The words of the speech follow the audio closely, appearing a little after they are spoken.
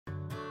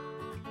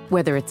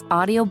Whether it's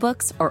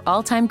audiobooks or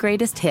all-time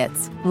greatest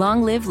hits,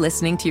 long live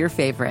listening to your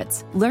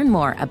favorites. Learn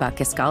more about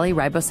Kisqali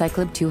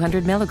Ribociclib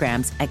 200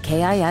 milligrams at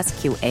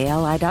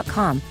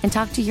KISQALI.com and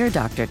talk to your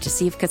doctor to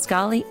see if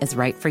Kisqali is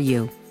right for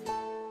you.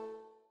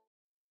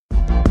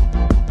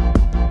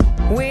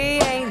 We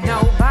ain't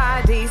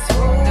nobody's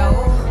fool.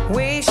 No.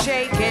 We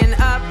shaking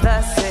up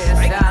the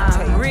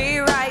system.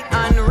 Rewrite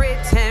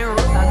unwritten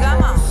rules.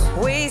 Come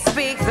on. We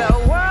speak,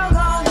 the world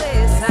gon'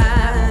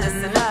 listen.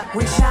 Listen up.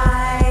 We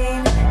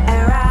shine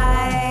and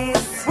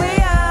rise. We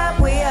up,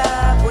 we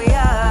up, we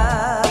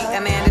up. The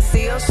Amanda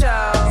Seales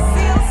Show.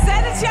 Seales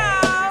said it,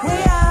 y'all. We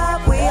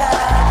up, we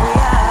up, we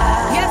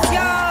up. Yes,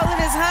 y'all.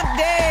 It is hump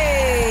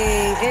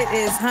day. It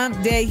is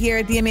hump day here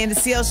at the Amanda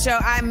Seales Show.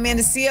 I'm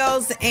Amanda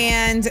Seales,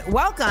 and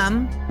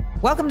welcome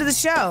to the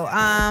show.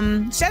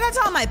 Shout out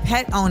to all my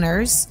pet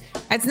owners.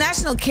 It's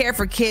National Care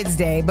for Kids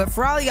Day, but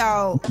for all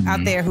y'all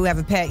out there who have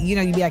a pet, you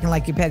know you be acting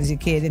like your pet is your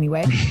kid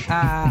anyway.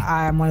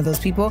 I'm one of those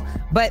people.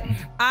 But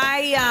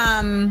I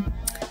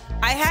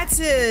had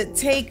to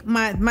take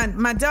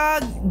my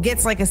dog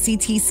gets like a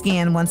CT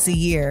scan once a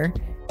year,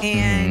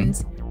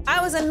 and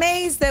I was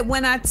amazed that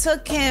when I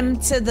took him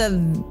to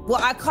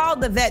I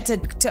called the vet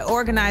to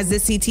organize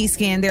this CT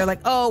scan. They're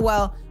like, oh,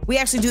 well, we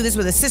actually do this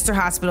with a sister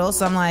hospital.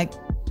 So I'm like,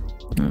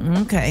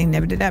 okay,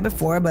 never did that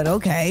before, but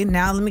okay,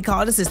 now let me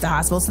call the sister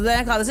hospital. So then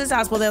I called the sister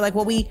hospital. They're like,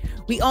 well, we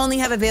only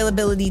have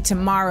availability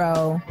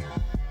tomorrow.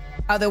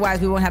 Otherwise,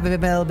 we won't have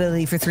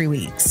availability for 3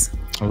 weeks.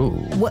 Ooh.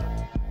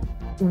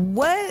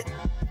 What?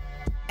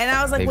 And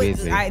I was like, wait,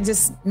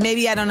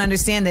 maybe I don't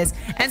understand this.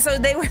 And so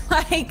they were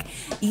like,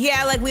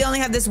 yeah, like we only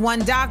have this one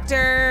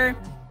doctor,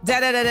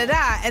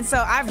 da-da-da-da-da. And so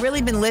I've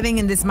really been living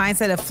in this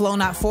mindset of flow,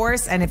 not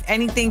force. And if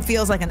anything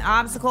feels like an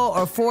obstacle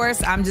or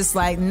force, I'm just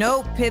like,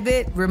 nope,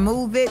 pivot,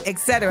 remove it,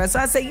 etc. So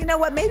I said, you know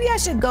what, maybe I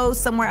should go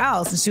somewhere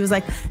else. And she was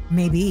like,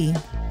 maybe.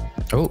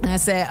 Oh. And I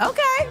said,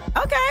 okay.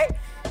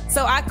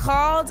 So I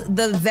called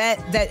the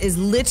vet that is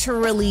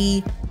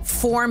literally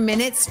 4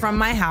 minutes from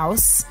my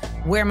house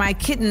where my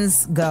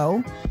kittens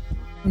go.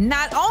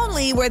 Not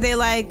only were they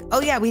like,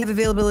 oh yeah, we have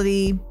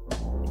availability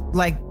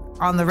like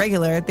on the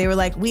regular, they were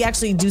like, we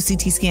actually do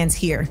CT scans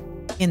here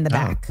in the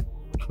back.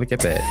 Look at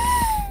that.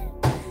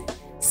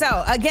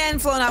 So again,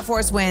 Flow Not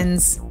Force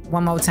wins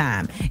one more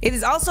time. It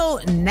is also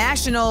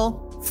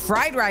National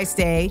Fried Rice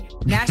Day,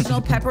 National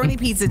Pepperoni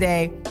Pizza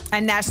Day,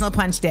 and National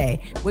Punch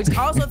Day, which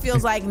also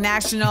feels like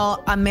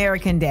National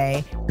American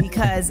Day,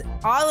 because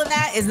all of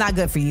that is not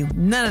good for you.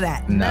 None of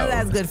that. None of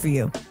that is good for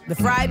you. The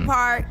fried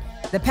part,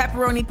 the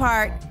pepperoni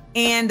part,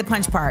 and the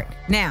punch part.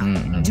 Now,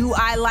 do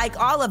I like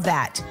all of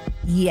that?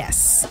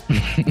 Yes,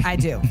 I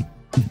do.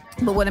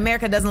 But what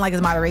America doesn't like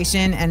is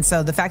moderation. And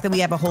so the fact that we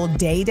have a whole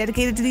day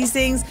dedicated to these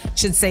things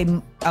should say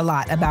a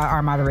lot about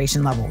our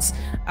moderation levels.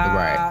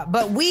 Right.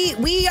 But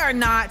we are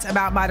not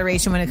about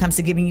moderation when it comes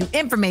to giving you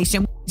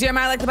information.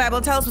 Jeremiah, like the Bible,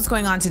 tell us what's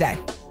going on today.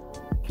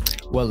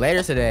 Well,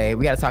 later today,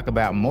 we got to talk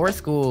about more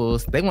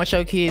schools. They want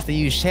your kids to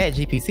use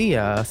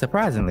ChatGPT,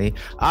 surprisingly.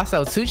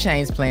 Also, 2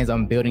 Chainz plans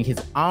on building his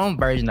own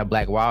version of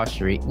Black Wall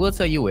Street. We'll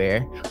tell you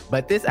where.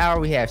 But this hour,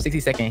 we have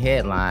 60-second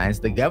headlines.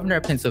 The governor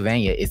of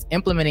Pennsylvania is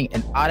implementing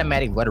an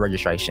automatic voter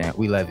registration.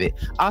 We love it.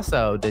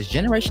 Also, does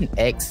Generation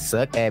X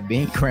suck at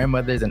being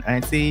grandmothers and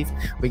aunties?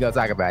 We go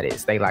talk about it.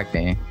 Stay locked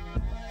in.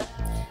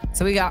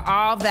 So we got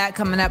all of that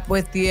coming up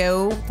with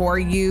you, for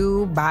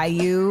you, by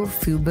you,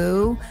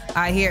 FUBU,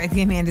 here at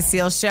the Amanda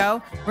Seales Show.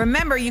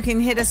 Remember, you can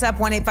hit us up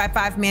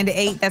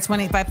 1-855-AMANDA-8. That's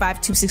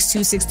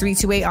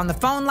 1-855-262-6328 on the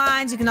phone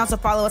lines. You can also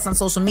follow us on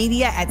social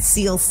media at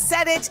Seales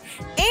Said It.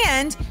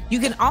 And you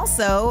can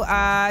also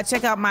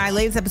check out my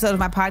latest episode of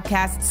my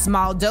podcast,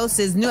 Small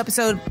Doses. New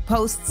episode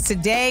posts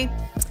today.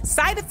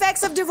 Side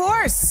Effects of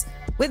Divorce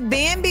with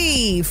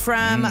Bambi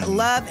from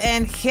Love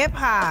and Hip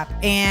Hop.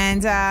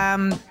 And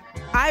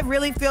I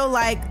really feel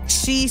like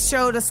she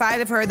showed a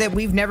side of her that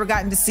we've never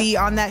gotten to see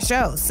on that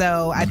show.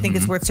 So I think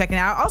it's worth checking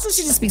out. Also,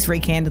 she just speaks very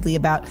candidly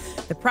about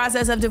the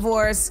process of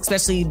divorce,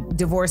 especially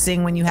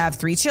divorcing when you have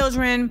 3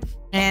 children.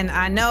 And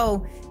I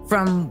know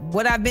from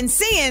what I've been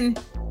seeing,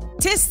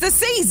 'tis the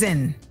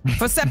season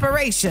for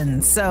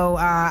separation. So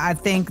I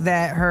think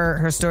that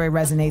her story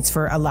resonates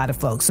for a lot of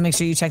folks. So make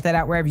sure you check that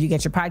out wherever you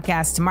get your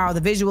podcasts. Tomorrow,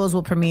 the visuals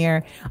will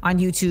premiere on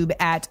YouTube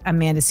at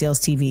Amanda Seales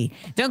TV.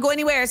 Don't go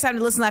anywhere. It's time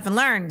to listen, laugh, and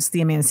learn. It's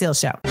the Amanda Seales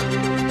Show.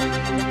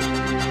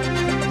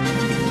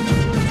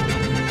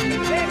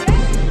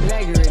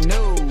 Blackberry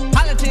news.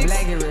 Politics.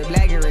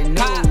 Blackberry news.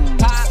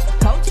 Pop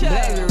culture.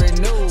 Blackberry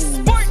news.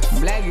 Sports.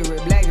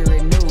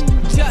 Blackberry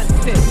news.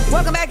 Justice.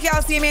 Welcome back, y'all.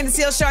 It's the Amanda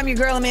Seales Show. I'm your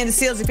girl, Amanda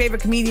Seales, your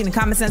favorite comedian and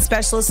common sense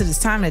specialist. It is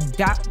time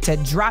to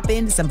drop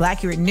into some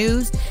Blackberry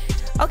news.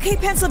 Okay,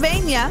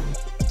 Pennsylvania.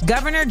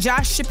 Governor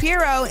Josh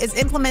Shapiro is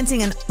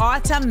implementing an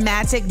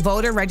automatic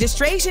voter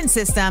registration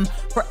system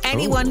for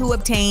anyone who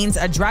obtains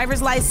a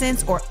driver's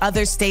license or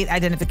other state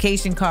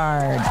identification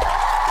card.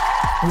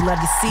 We love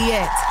to see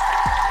it.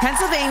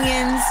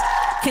 Pennsylvanians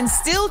can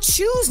still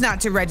choose not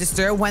to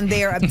register when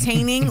they are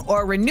obtaining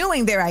or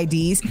renewing their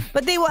IDs,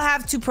 but they will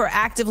have to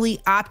proactively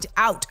opt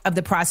out of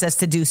the process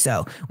to do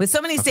so. With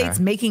so many states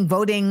making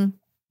voting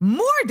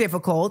more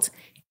difficult,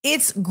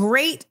 it's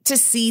great to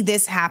see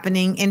this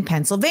happening in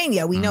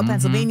Pennsylvania. We know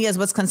Pennsylvania is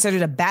what's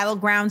considered a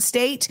battleground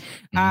state.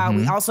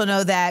 We also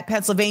know that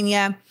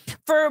Pennsylvania,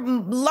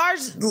 Pennsylvania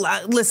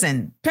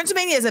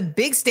is a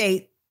big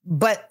state,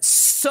 but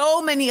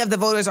so many of the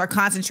voters are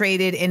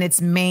concentrated in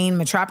its main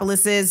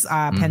metropolises,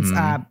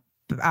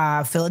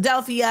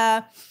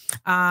 Philadelphia,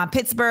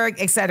 Pittsburgh,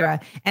 etc.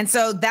 And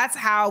so that's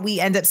how we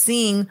end up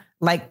seeing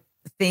like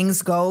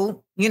things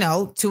go,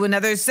 to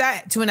another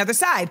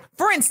side.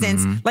 For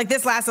instance, like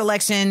this last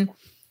election,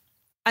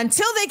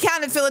 until they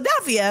counted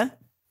Philadelphia,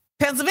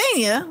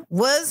 Pennsylvania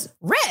was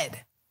red.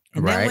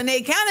 And then when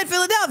they counted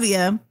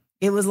Philadelphia,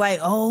 it was like,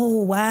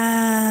 oh,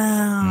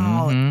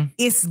 wow,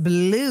 it's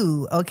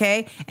blue.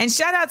 Okay. And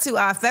shout out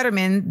to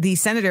Fetterman, the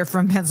senator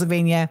from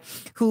Pennsylvania,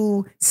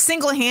 who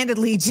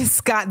single-handedly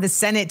just got the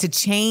Senate to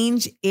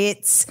change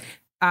its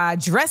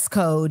dress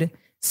code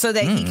so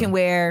that he can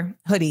wear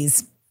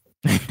hoodies.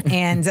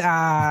 And,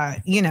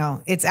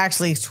 it's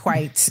actually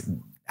quite,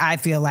 I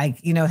feel like,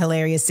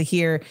 hilarious to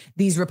hear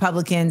these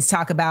Republicans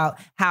talk about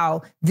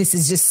how this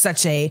is just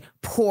such a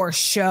poor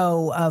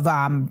show of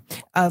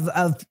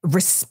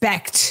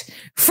respect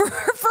for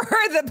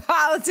the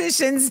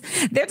politicians.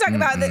 They're talking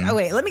about this. Oh,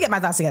 wait, let me get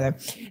my thoughts together.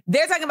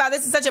 They're talking about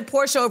this is such a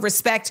poor show of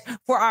respect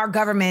for our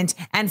government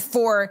and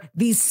for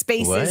these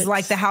spaces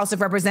like the House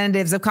of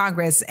Representatives of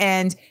Congress.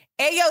 And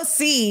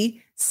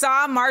AOC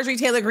saw Marjorie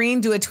Taylor Greene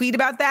do a tweet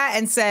about that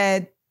and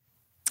said,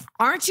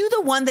 aren't you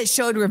the one that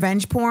showed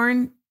revenge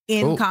porn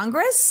in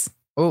Congress?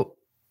 Oh,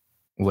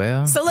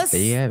 well, so there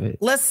you have it.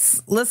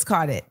 Let's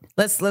cut it.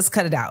 Let's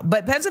cut it out.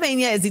 But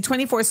Pennsylvania is the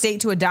 24th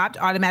state to adopt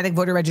automatic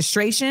voter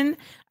registration.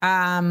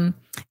 And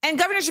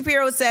Governor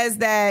Shapiro says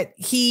that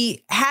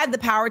he had the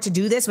power to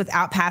do this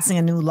without passing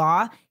a new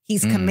law.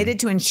 He's committed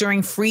to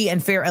ensuring free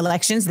and fair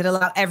elections that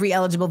allow every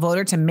eligible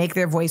voter to make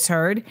their voice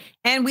heard.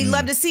 And we'd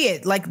love to see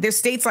it. Like there's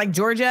states like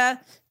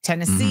Georgia,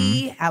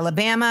 Tennessee,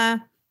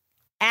 Alabama,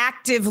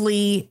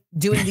 actively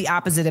doing the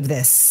opposite of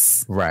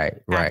this. Right.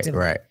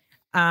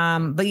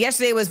 But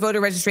yesterday was voter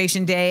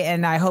registration day,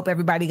 and I hope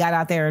everybody got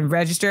out there and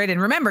registered.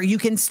 And remember, you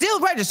can still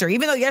register.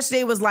 Even though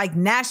yesterday was like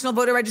National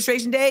Voter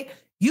Registration Day,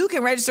 you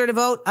can register to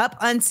vote up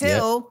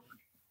until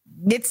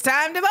it's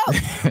time to vote.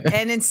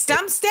 And in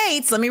some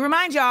states, let me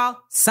remind y'all,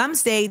 some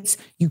states,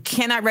 you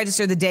cannot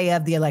register the day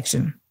of the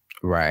election.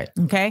 Right.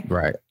 Okay.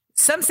 Right.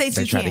 Some states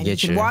you can. You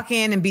can walk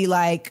in and be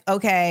like,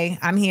 okay,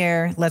 I'm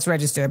here. Let's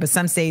register. But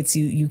some states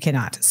you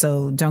cannot.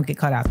 So don't get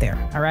caught out there.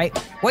 All right.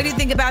 What do you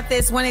think about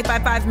this?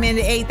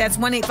 1-855-MAN-8. That's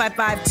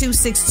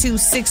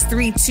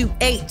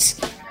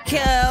 1-855-262-6328.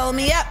 Kill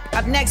me up.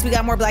 Up next, we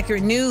got more Black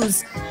Accurate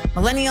News.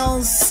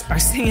 Millennials are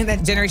saying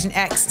that Generation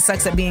X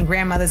sucks at being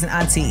grandmothers and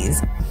aunties.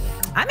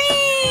 I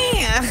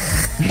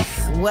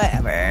mean,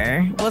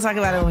 whatever. We'll talk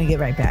about it when we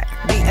get right back.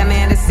 The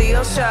Amanda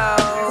Seales Show.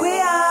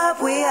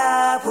 We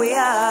up.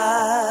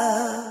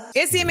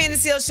 It's the Amanda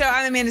Seales Show.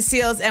 I'm Amanda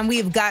Seales, and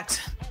we've got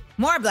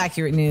more Black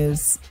Accurate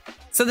News.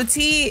 So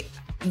the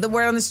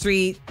word on the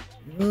street,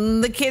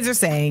 the kids are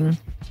saying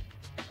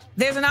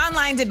there's an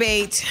online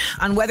debate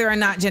on whether or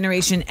not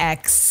Generation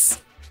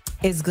X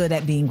is good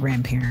at being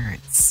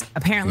grandparents.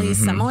 Apparently,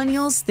 some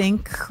millennials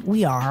think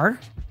we are.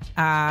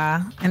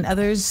 And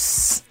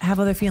others have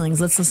other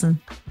feelings. Let's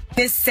listen.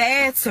 It's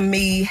sad to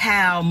me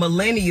how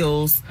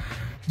millennials,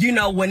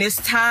 when it's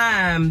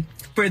time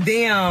for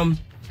them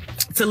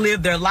to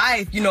live their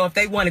life, if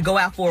they want to go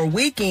out for a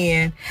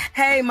weekend,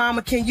 hey,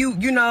 mama, can you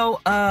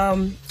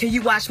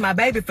watch my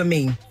baby for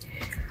me?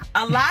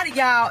 A lot of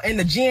y'all in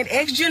the Gen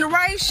X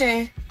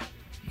generation,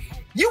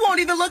 you won't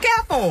even look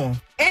out for them.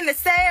 And the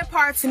sad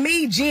part to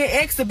me, Gen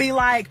X will be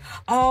like,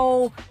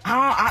 oh,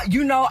 I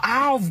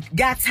don't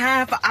got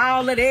time for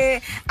all of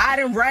that. I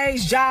done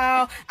raised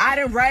y'all.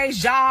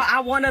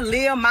 I want to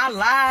live my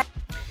life.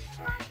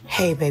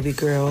 Hey, baby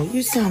girl,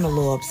 you sound a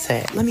little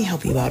upset. Let me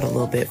help you out a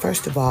little bit.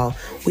 First of all,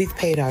 we've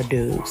paid our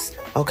dues,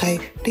 okay?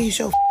 These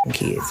your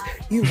kids.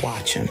 You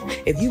watch them.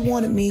 If you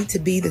wanted me to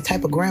be the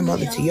type of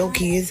grandmother to your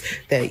kids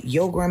that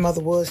your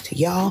grandmother was to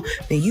y'all,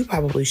 then you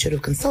probably should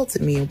have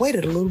consulted me and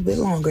waited a little bit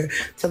longer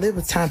till it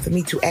was time for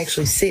me to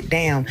actually sit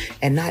down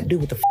and not do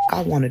what the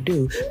I want to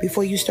do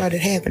before you started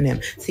having them.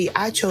 See,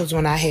 I chose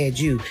when I had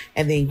you,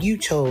 and then you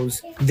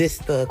chose this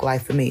thug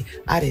life for me.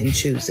 I didn't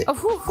choose it,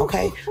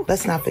 okay?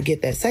 Let's not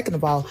forget that. Second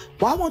of all,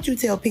 why won't you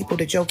tell people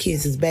that your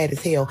kids is bad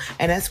as hell?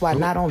 And that's why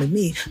not only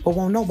me, but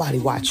won't nobody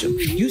watch them.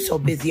 You so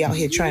busy out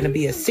here trying to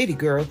be a city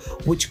girl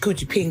with your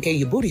coochie pink and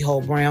your booty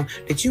hole brown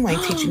that you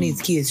ain't teaching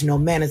these kids no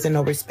manners and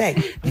no respect.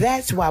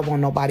 That's why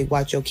won't nobody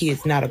watch your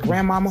kids. Not a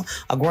grandmama,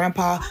 a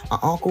grandpa, an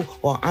uncle,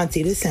 or an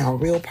auntie. This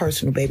sounds real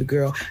personal, baby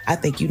girl. I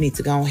think you need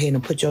to go ahead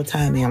and put your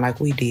time in like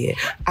we did.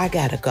 I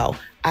gotta go.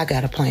 I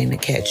got a plane to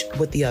catch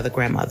with the other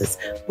grandmothers.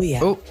 We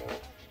out. Oh,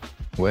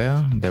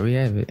 well, there we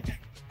have it.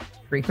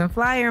 Frequent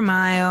flyer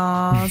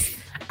miles.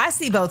 I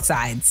see both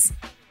sides.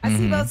 I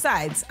mean,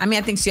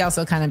 I think she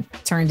also kind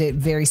of turned it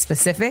very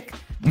specific.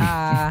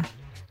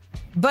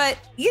 But,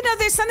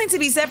 there's something to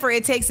be said for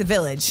it takes a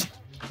village.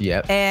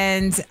 Yep.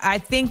 And I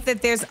think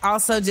that there's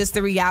also just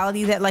the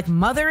reality that like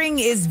mothering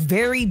is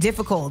very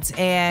difficult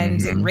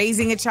and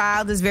raising a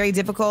child is very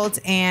difficult.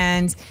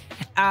 And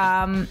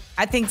I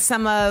think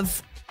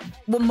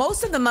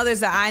most of the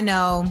mothers that I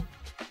know,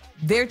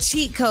 their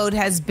cheat code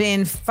has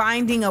been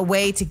finding a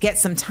way to get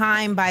some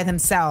time by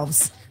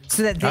themselves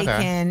so that they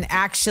can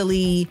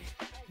actually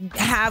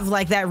have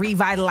like that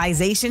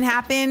revitalization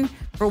happen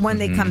for when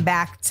they come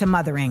back to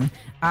mothering.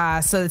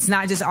 So it's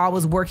not just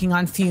always working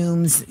on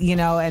fumes,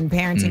 and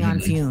parenting on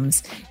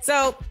fumes.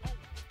 So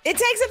it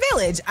takes a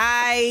village.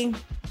 I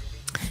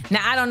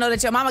don't know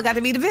that your mama got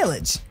to be the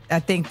village. I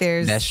think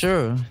that's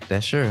true.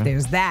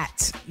 There's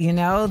that,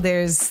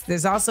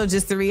 there's also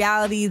just the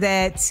reality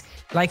that,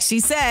 like she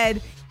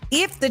said,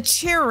 if the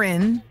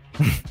children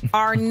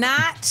are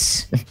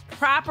not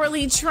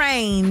properly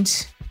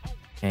trained,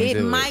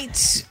 it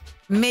might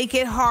make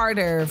it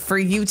harder for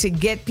you to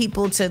get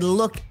people to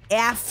look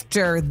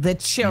after the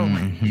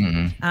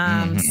children.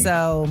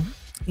 So,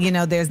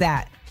 there's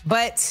that.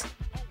 But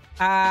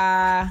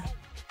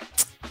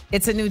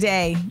it's a new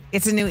day.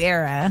 It's a new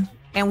era.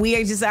 And we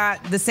are just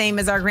the same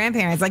as our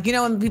grandparents. Like,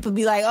 when people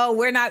be like, oh,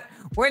 we're not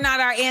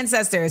our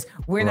ancestors.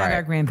 We're not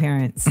our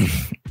grandparents.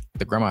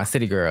 The grandma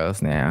city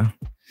girls now.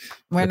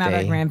 We're not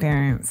our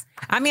grandparents.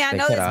 I mean, I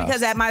know this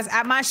because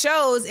at my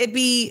shows, it'd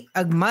be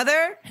a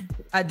mother,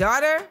 a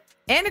daughter,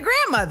 and a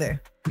grandmother,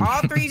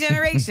 all three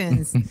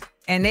generations,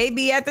 and they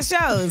be at the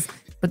shows.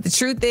 But the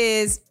truth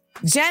is,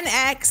 Gen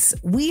X,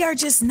 we are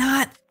just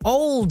not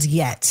old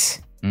yet.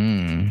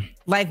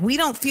 Like, we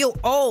don't feel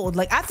old.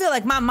 Like, I feel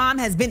like my mom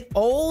has been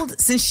old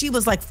since she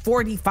was like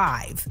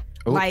 45.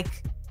 Ooh. Like,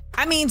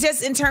 I mean,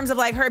 just in terms of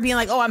like her being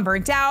like, oh, I'm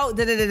burnt out,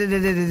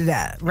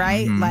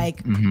 right?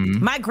 Like,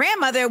 my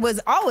grandmother was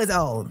always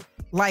old.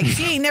 Like,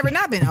 she ain't never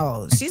not been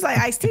old. She's like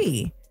iced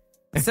tea.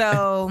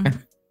 So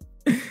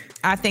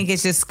I think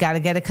it's just got to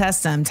get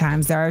accustomed.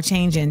 Times they are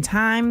changing.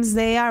 Times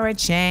they are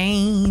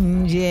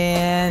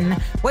a-changing.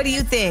 What do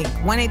you think?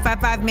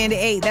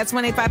 1-855-MANDA-8. That's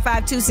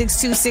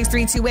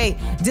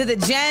 1-855-262-6328. Do the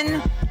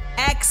Gen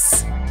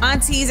X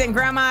aunties and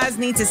grandmas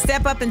need to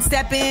step up and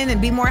step in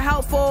and be more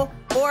helpful?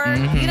 Or,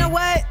 you know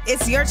what?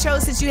 It's your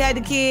choice since you had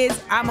the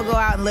kids. I'm going to go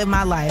out and live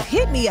my life.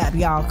 Hit me up,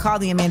 y'all. Call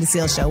the Amanda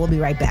Seales Show. We'll be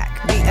right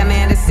back. The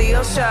Amanda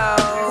Seales Show.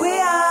 We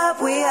up.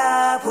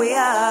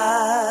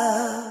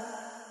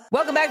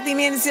 Welcome back to the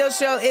Amanda Seales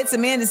Show. It's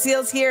Amanda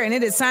Seales here, and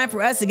it is time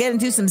for us to get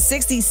into some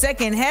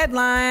 60-second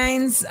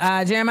headlines.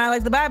 Jeremiah,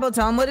 like the Bible,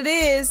 tell them what it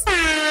is.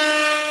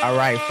 All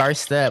right,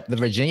 first up, the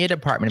Virginia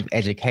Department of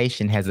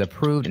Education has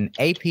approved an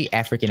AP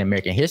African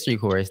American History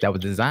course that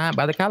was designed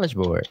by the College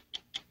Board.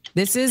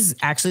 This is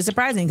actually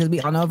surprising because we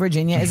all know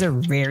Virginia is a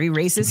very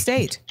racist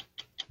state.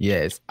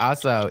 Yes.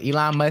 Also,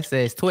 Elon Musk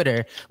says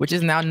Twitter, which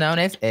is now known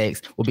as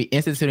X, will be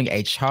instituting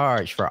a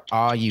charge for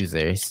all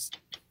users.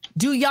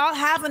 Do y'all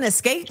have an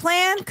escape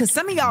plan? Because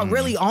some of y'all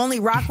really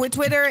only rock with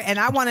Twitter, and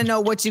I want to know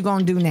what you're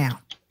going to do now.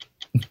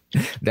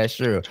 That's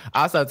true.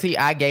 Also,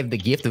 T.I. gave the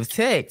gift of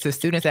tech to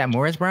students at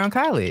Morris Brown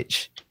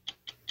College.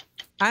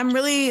 I'm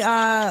really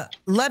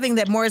loving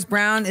that Morris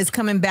Brown is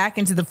coming back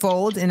into the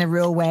fold in a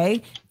real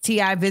way.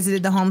 T.I.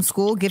 visited the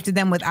homeschool, gifted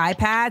them with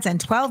iPads and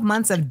 12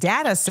 months of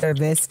data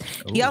service.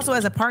 Ooh. He also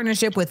has a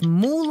partnership with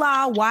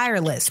Moolah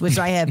Wireless, which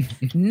I have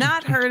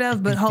not heard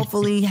of, but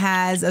hopefully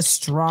has a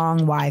strong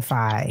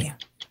Wi-Fi.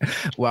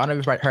 Well, I don't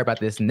know if you've heard about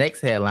this next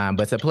headline,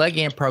 but to plug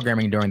in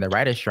programming during the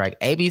writer's strike,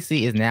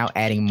 ABC is now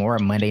adding more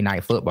Monday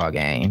Night Football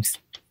games.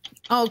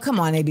 Oh, come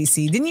on,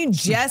 ABC. Didn't you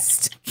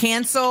just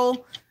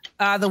cancel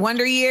the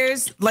Wonder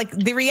Years? Like,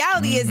 the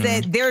reality is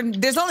that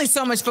there's only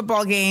so much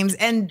football games.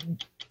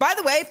 And by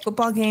the way,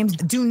 football games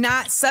do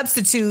not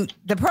substitute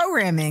the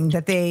programming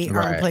that they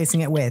are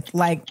replacing it with.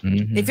 Like,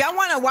 if y'all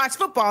want to watch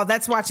football,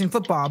 that's watching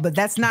football, but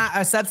that's not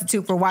a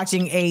substitute for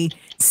watching a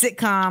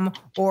sitcom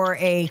or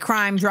a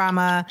crime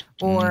drama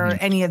or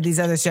any of these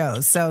other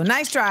shows. So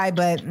nice try,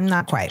 but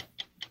not quite.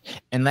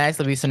 And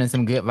lastly, we're sending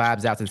some good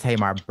vibes out to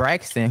Tamar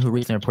Braxton, who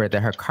recently reported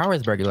that her car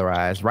was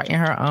burglarized right in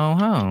her own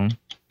home.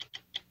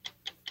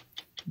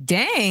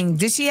 Dang,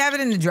 did she have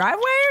it in the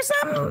driveway or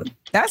something?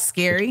 That's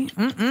scary.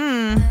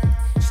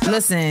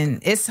 Listen,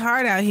 it's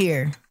hard out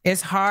here.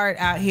 It's hard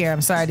out here.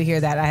 I'm sorry to hear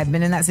that. I have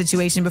been in that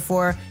situation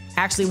before.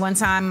 Actually, one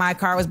time my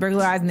car was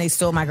burglarized and they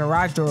stole my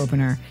garage door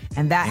opener.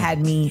 And that had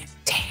me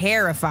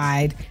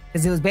terrified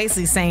because it was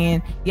basically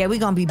saying, yeah, we're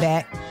going to be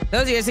back.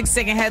 Those are your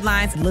 6-second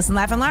headlines. Listen,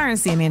 laugh, and learn.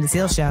 It's the Amanda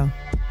Seales Show.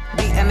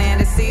 The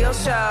Amanda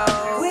Seales Show.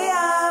 We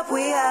up.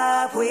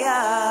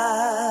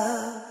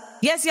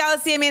 Yes, y'all,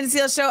 it's the Amanda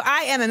Seales Show.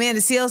 I am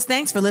Amanda Seales.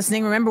 Thanks for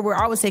listening. Remember, we're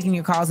always taking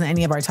your calls on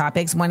any of our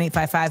topics.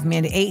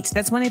 1-855-AMANDA-8.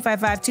 That's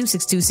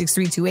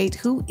 1-855-262-6328.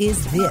 Who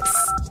is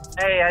this?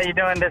 Hey, how you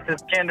doing? This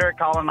is Kendrick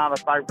calling out of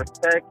Cypress,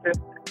 Texas.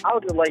 I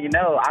would just let you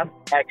know, I've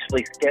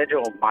actually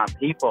scheduled my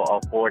people a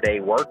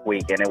 4-day work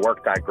week, and it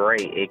works out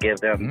great. It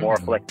gives them more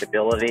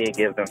flexibility. It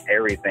gives them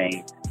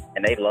everything,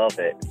 and they love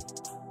it.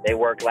 They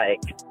work they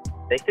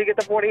still get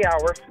the 40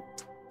 hours,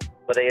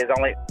 but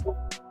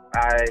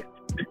I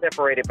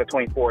separated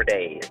between 4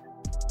 days.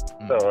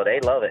 So they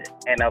love it.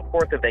 And of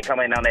course, if they come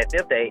in on that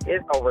 5th day,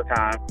 it's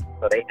overtime,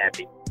 so they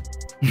happy.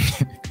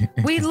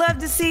 We'd love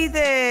to see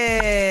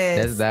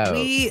this. That's dope.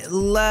 We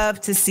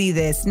love to see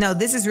this. No,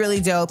 this is really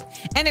dope.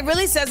 And it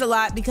really says a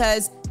lot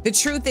because the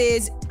truth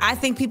is, I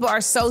think people are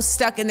so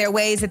stuck in their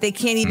ways that they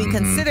can't even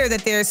consider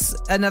that there's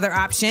another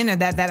option or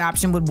that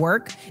option would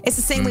work. It's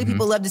the same way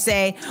people love to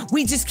say,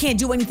 we just can't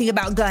do anything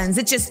about guns.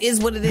 It just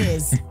is what it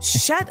is.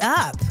 Shut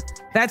up.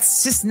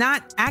 That's just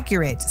not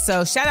accurate.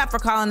 So shout out for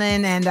calling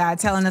in and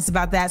telling us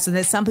about that so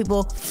that some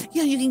people,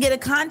 you can get a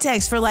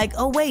context for like,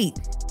 oh, wait,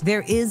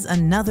 there is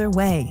another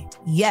way.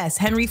 Yes,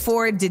 Henry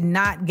Ford did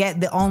not get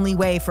the only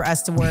way for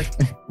us to work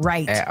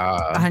right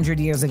 100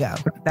 years ago.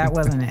 That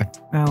wasn't it.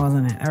 That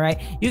wasn't it. All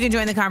right. You can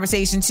join the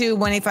conversation too.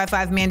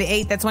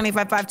 1-855-MANDA-8. That's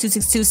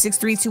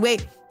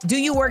 1-855-262-6328. Do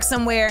you work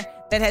somewhere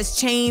that has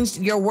changed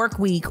your work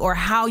week or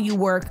how you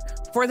work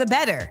for the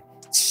better?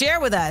 Share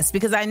with us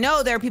because I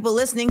know there are people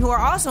listening who are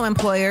also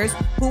employers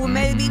who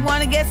maybe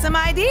want to get some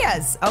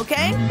ideas.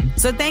 Okay.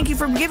 So thank you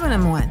for giving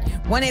them one.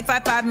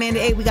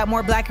 1-855-MANDA-8. We got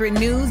more Black Written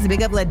News, the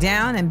Big Up Let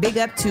Down, and big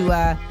up to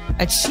a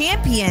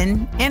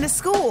champion and a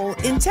school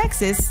in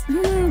Texas.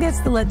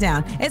 That's the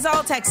letdown. It's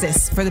all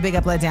Texas for the Big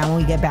Up Let Down when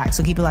we get back.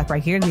 So keep it locked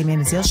right here to the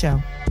Amanda Seales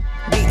Show.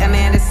 The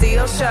Amanda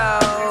Seales Show.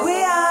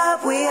 We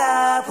up, we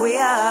up, we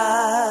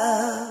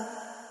up.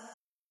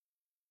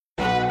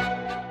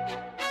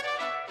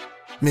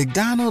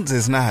 McDonald's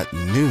is not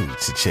new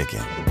to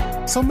chicken.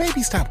 So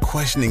maybe stop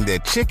questioning their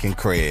chicken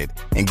cred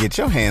and get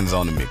your hands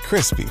on the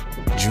McCrispy.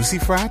 Juicy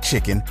fried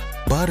chicken,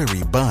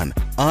 buttery bun,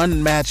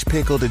 unmatched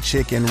pickle to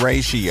chicken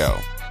ratio.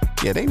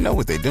 Yeah, they know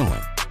what they're doing.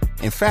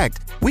 In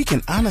fact, we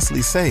can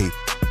honestly say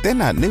they're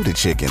not new to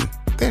chicken.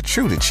 They're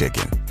true to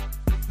chicken.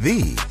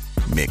 The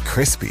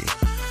McCrispy.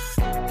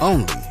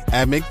 Only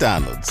at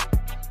McDonald's.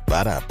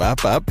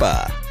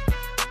 Ba-da-ba-ba-ba.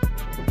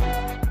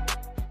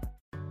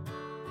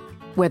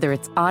 Whether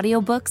it's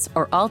audiobooks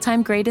or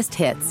all-time greatest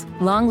hits,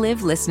 long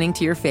live listening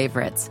to your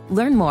favorites.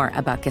 Learn more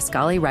about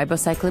Kisqali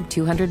Ribociclib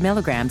 200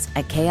 milligrams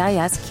at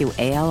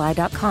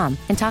KISQALI.com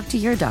and talk to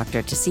your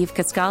doctor to see if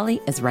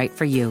Kisqali is right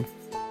for you.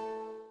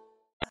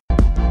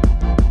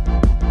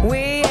 We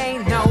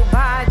ain't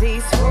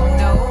nobody's fool.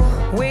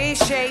 No. We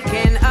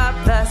shaking up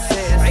the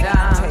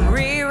system.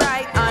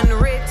 Rewrite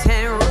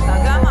unwritten rules.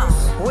 Come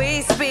on.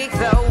 We speak,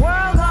 the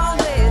world gon'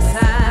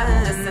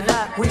 listen. Listen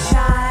up. We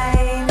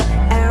shine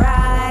and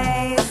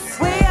rise.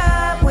 We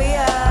up, we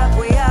up,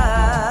 we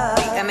up.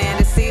 The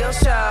Amanda Seales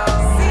Show.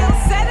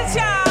 Seales said it,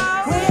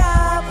 y'all. We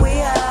up,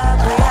 we up,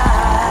 we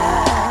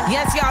up.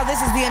 Yes, y'all, this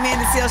is the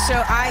Amanda Seales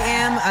Show. I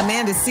am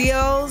Amanda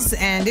Seales,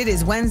 and it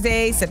is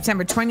Wednesday,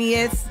 September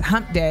 20th,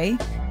 Hump Day.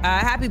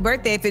 Happy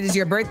birthday if it is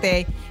your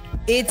birthday.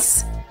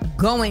 It's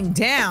going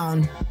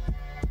down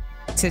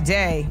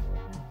today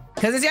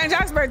because it's Young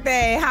Jock's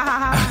birthday. Ha ha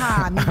ha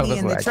ha. Meet me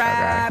in the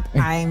trap.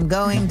 I'm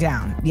going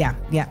down. Yeah.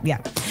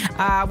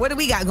 What do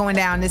we got going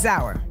down this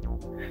hour?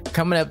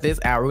 Coming up this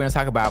hour, we're going to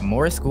talk about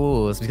more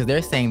schools because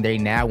they're saying they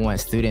now want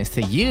students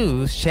to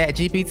use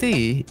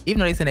ChatGPT, even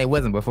though they said they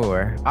wasn't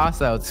before.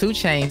 Also, 2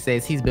 Chainz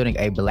says he's building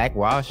a Black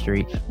Wall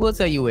Street. We'll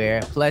tell you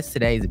where. Plus,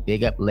 today's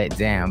Big Up Let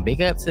Down.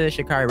 Big up to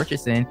Sha'Carri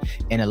Richardson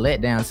and a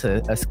letdown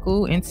to a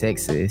school in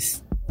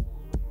Texas.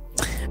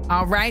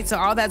 All right, so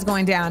all that's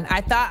going down.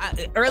 I thought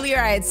earlier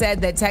I had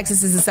said that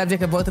Texas is the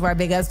subject of both of our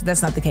big ups, but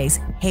that's not the case.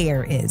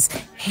 Hair is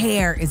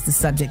the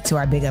subject to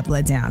our Big Up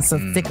Let Down. So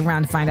stick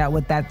around to find out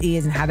what that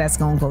is and how that's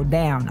going to go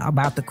down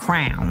about the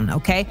crown,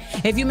 okay?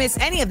 If you miss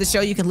any of the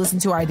show, you can listen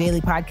to our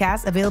daily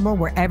podcast available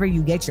wherever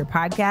you get your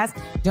podcast.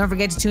 Don't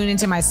forget to tune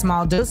into my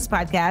Small Doses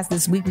podcast.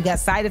 This week we got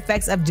Side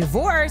Effects of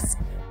Divorce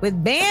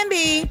with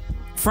Bambi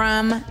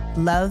from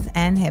Love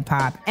and Hip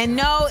Hop. And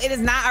no, it is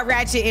not a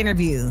ratchet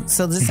interview.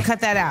 So just cut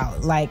that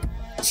out. Like,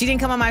 she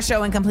didn't come on my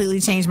show and completely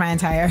change my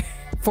entire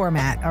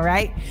format. All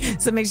right.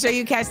 So make sure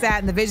you catch that.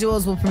 And the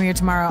visuals will premiere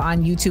tomorrow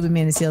on YouTube,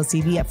 Amanda Seales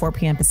TV at 4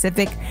 p.m.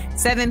 Pacific,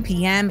 7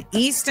 p.m.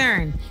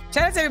 Eastern.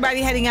 Shout out to everybody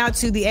heading out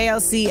to the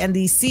ALC and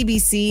the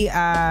CBC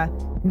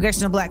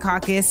Congressional Black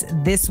Caucus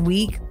this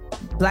week.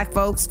 Black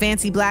folks,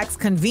 fancy blacks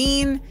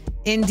convene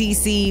in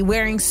DC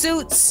wearing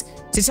suits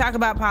to talk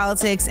about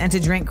politics and to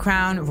drink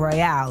Crown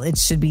Royale. It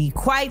should be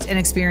quite an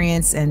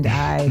experience, and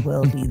I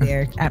will be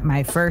there at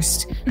my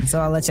first, so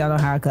I'll let y'all know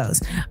how it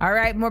goes. All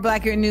right, more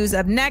Black Written News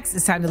up next.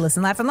 It's time to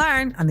listen, laugh, and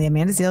learn on The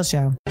Amanda Seales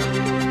Show.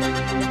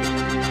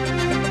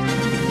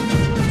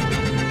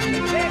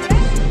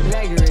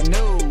 Black Written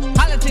News.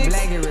 Politics.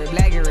 Black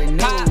Written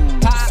News.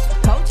 Pop.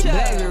 Culture.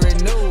 Black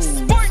Written News.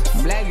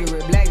 Sports. Black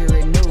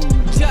Written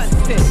News.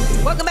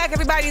 Justice. Welcome back,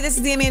 everybody. This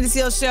is The Amanda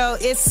Seales Show.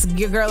 It's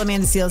your girl,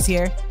 Amanda Seales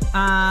here.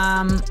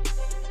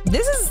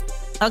 This is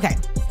okay.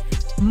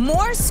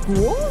 More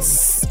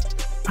schools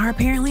are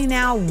apparently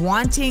now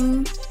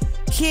wanting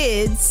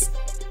kids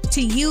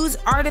to use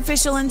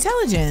artificial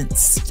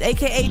intelligence,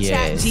 aka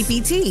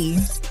ChatGPT.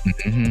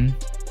 Mm-hmm.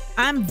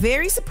 I'm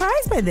very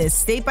surprised by this.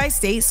 State by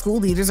state, school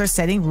leaders are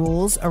setting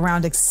rules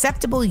around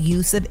acceptable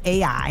use of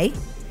AI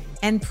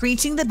and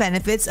preaching the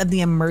benefits of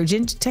the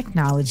emergent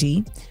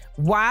technology,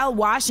 while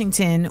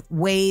Washington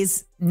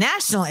weighs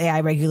national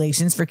AI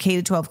regulations for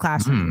K-12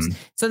 classrooms.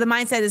 So the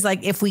mindset is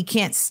like, if we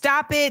can't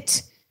stop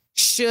it,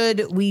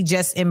 should we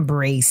just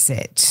embrace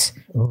it?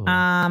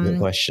 Good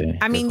question.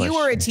 I mean, you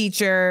were a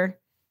teacher.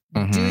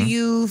 Do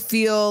you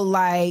feel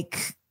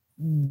like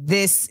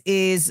this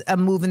is a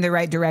move in the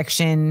right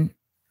direction?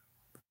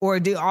 Or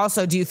do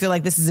you feel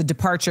like this is a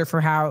departure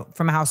from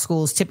how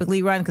schools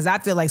typically run? Because I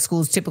feel like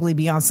schools typically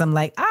be on some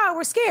like,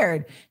 we're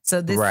scared.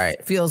 So this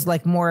feels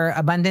like more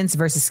abundance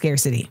versus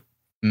scarcity.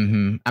 I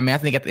mean, I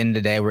think at the end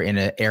of the day, we're in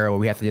an era where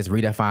we have to just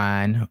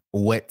redefine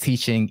what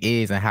teaching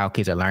is and how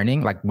kids are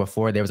learning. Like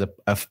before, there was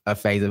a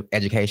phase of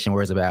education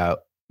where it's about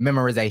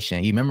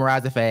memorization. You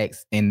memorize the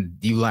facts and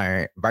you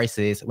learn,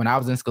 versus when I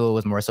was in school, it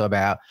was more so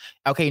about,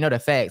 okay, you know the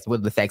facts, what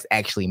do the facts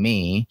actually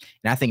mean?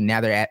 And I think now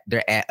they're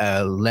at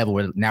a level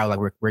where now like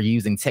we're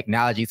using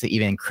technology to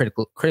even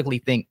critically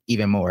think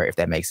even more, if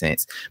that makes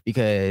sense,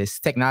 because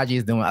technology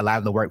is doing a lot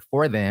of the work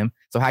for them.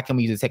 So how can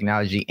we use the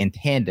technology in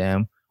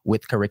tandem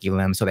with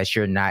curriculum so that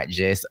you're not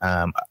just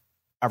a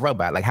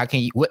robot? Like how can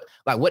you, what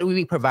do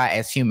we provide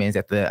as humans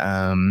that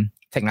the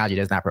technology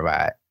does not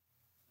provide?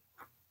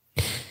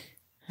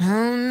 I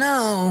don't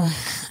know.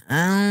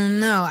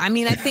 I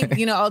mean, I think,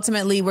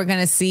 ultimately we're going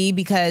to see,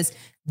 because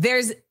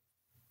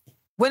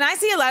when I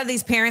see a lot of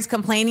these parents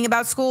complaining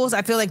about schools,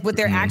 I feel like what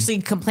they're actually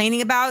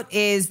complaining about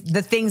is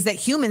the things that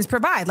humans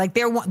provide. Like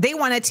they want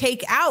to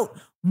take out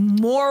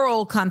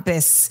moral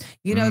compass.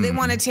 They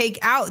want to take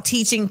out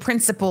teaching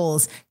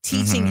principles,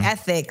 teaching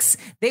ethics.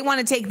 They want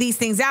to take these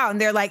things out, and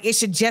they're like, it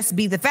should just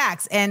be the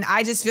facts. And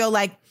I just feel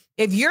like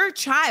if your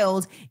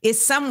child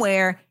is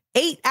somewhere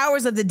 8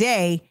 hours of the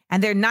day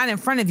and they're not in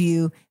front of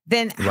you,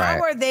 then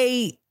how are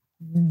they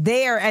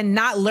there and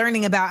not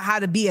learning about how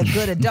to be a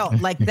good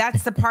adult? Like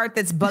that's the part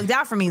that's bugged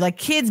out for me. Like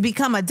kids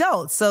become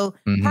adults. So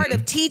part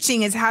of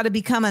teaching is how to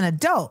become an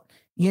adult.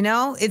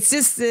 It's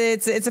just,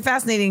 it's a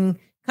fascinating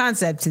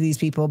concept to these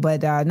people,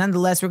 but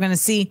nonetheless, we're going to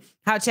see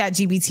how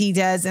ChatGPT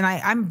does. And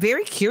I'm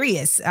very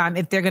curious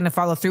if they're going to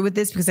follow through with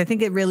this, because I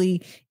think it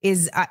really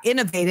is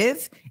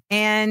innovative.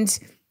 And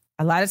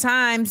a lot of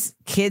times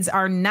kids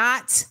are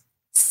not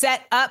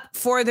set up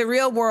for the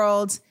real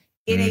world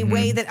in a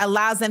way that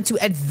allows them to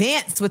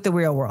advance with the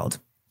real world.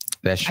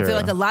 That's true. I feel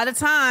like a lot of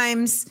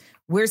times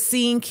we're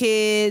seeing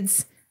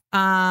kids,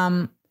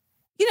 kind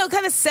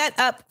of set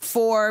up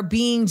for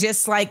being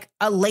just like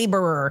a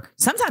laborer.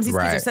 Sometimes these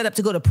kids are set up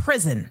to go to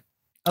prison.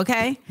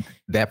 Okay.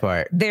 That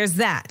part. There's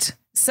that.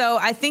 So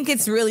I think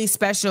it's really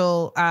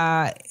special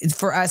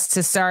for us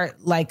to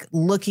start like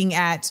looking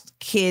at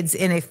kids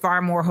in a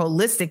far more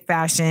holistic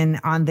fashion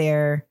on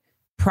their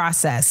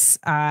process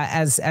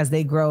as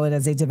they grow and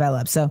as they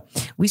develop. So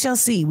we shall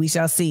see.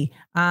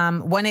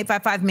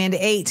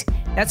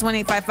 1-855-MANDA-8. That's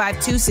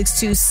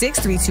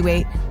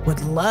 1-855-262-6328.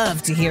 Would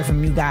love to hear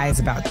from you guys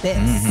about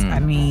this. I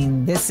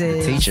mean, this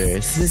is the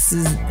teachers.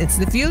 It's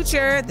the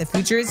future. The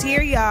future is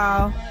here,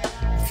 y'all.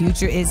 The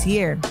future is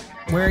here.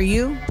 Where are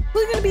you?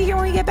 Who's going to be here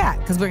when we get back?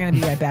 Because we're going to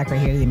be right back right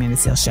here to the Amanda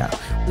Seales Show.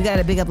 We got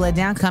a big up, let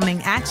down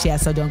coming at you,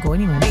 so don't go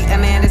anywhere. The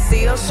Amanda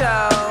Seales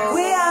Show.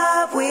 We up.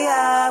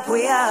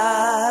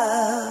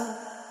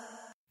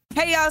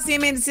 Hey, y'all, it's the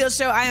Amanda Seales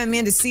Show. I am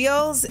Amanda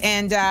Seales,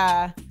 and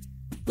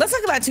let's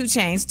talk about 2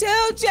 Chainz. 2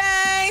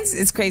 Chainz.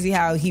 It's crazy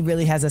how he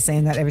really has us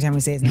saying that every time we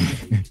say his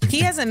name. He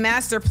has a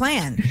master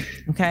plan,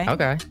 okay?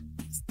 Okay.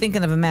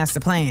 Thinking of a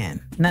master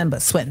plan. Nothing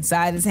but sweat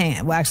inside his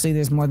hand. Well, actually,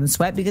 there's more than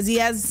sweat because he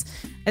has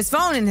his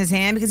phone in his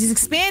hand because he's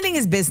expanding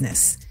his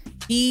business.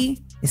 He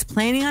is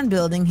planning on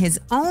building his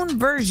own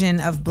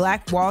version of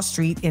Black Wall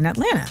Street in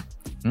Atlanta.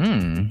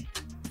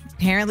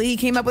 Apparently, he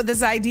came up with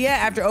this idea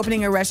after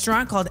opening a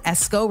restaurant called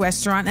Esco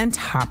Restaurant and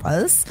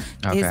Tapas,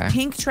 his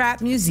Pink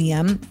Trap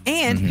Museum,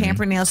 and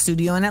Pamper Nail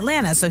Studio in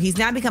Atlanta. So he's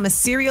now become a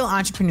serial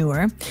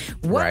entrepreneur.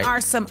 What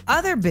are some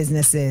other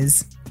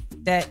businesses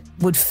that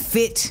would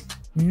fit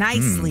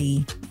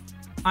nicely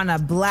on a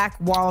Black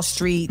Wall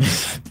Street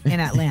in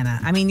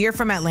Atlanta? I mean, you're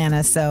from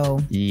Atlanta, so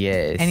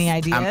yes. Any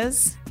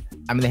ideas?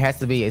 I mean, there has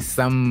to be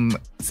some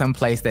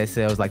place that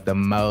sells like the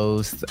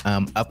most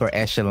upper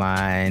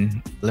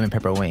echelon lemon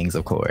pepper wings,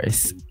 of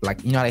course.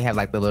 Like, you know, they have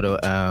like the little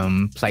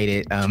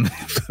plated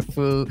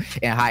food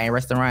in high-end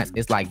restaurants.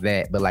 It's like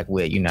that, but like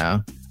with,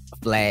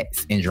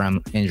 flats and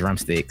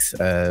drumsticks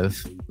of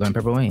lemon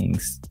pepper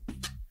wings.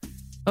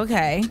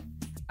 Okay.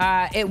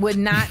 It would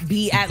not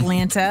be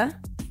Atlanta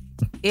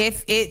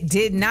if it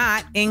did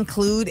not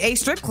include a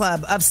strip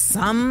club of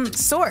some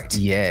sort.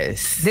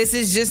 Yes. This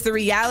is just the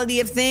reality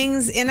of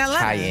things in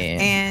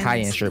Atlanta.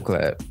 High-end strip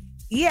club.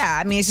 Yeah,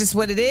 I mean, it's just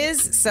what it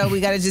is. So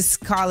we got to just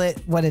call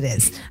it what it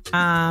is.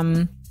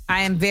 I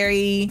am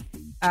very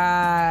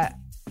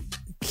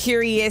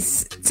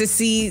curious to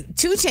see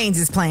 2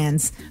 Chainz'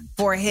 plans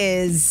for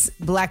his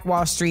Black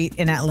Wall Street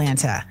in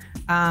Atlanta.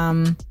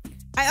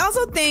 I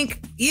also think,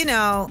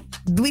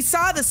 we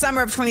saw the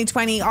summer of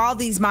 2020, all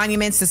these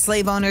monuments to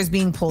slave owners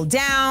being pulled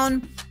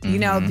down,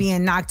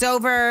 being knocked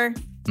over.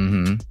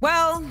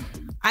 Well,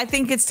 I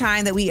think it's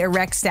time that we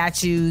erect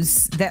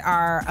statues that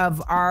are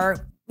of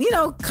our,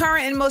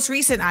 current and most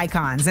recent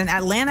icons. And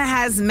Atlanta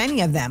has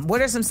many of them.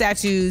 What are some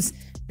statues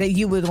that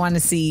you would want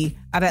to see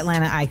of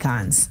Atlanta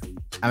icons?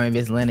 I mean,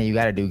 if it's Atlanta, you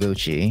got to do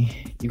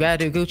Gucci. You got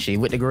to do Gucci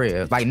with the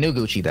grill. Like new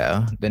Gucci,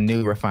 though. The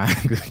new refined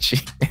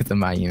Gucci. It's a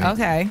monument.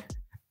 Okay.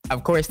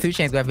 Of course, 2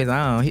 Chainz got his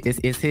own.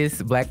 It's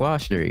his Black Wall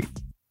Street.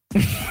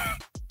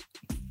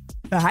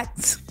 But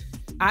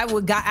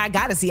I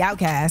gotta see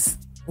Outkast.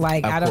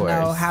 Like, of I don't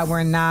know course. how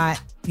we're not,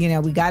 we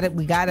gotta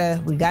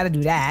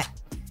do that.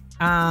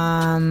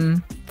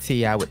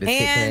 T.I. with the Kit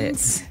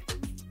Kat.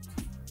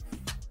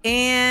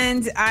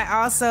 And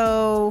I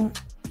also,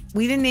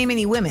 we didn't name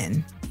any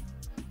women.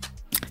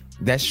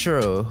 That's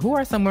true. Who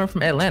are some women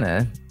from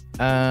Atlanta?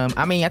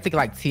 I mean, I think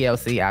like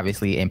TLC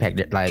obviously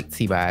impacted like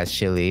T-Boz,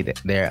 Chili.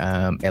 They're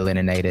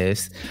Atlanta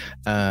natives.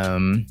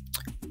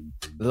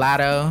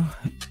 Lotto,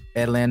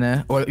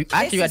 Atlanta. Or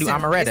actually, you gotta do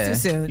Amaretta.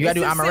 It's too soon. You gotta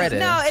do Amaretta.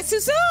 No, it's too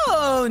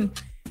soon.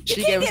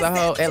 She gave us a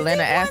whole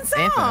Atlanta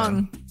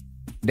anthem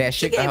that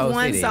shook the whole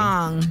city.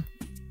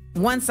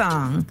 One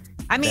song.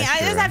 I mean, That's it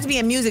doesn't true. have to be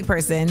a music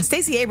person.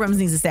 Stacey Abrams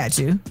needs a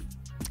statue.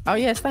 Oh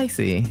yeah,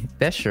 Stacey.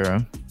 That's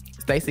true.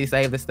 Stacey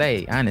saved the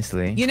state,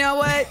 honestly. You know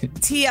what?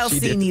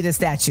 TLC need a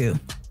statue.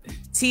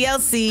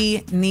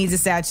 TLC needs a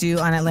statue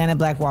on Atlanta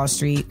Black Wall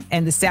Street,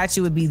 and the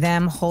statue would be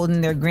them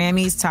holding their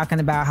Grammys, talking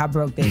about how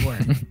broke they were.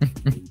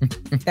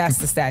 That's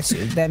the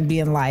statue. Them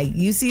being like,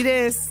 "You see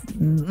this?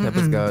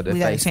 Let's go to we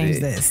gotta face change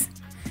it." this."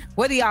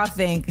 What do y'all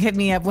think? Hit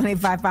me up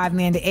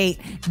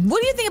 1-855-MAN-8.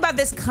 What do you think about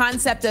this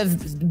concept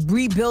of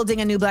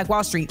rebuilding a new Black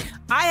Wall Street?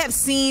 I have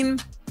seen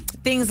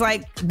things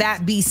like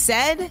that be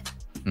said.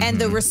 And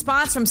the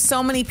response from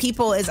so many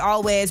people is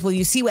always, well,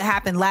 you see what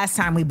happened last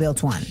time we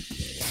built one.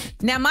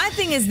 Now, my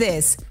thing is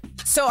this.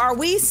 So are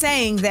we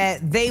saying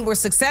that they were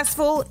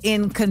successful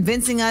in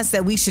convincing us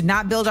that we should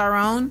not build our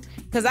own?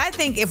 Because I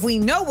think if we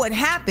know what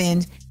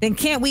happened, then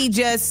can't we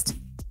just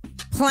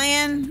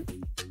plan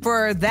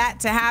for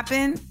that to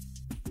happen?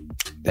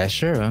 That's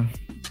true.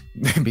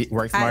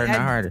 Work smarter,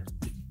 not harder.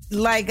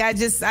 Like, I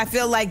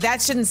feel like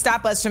that shouldn't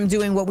stop us from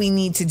doing what we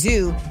need to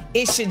do.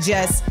 It should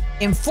just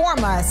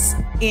inform us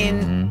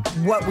in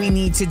what we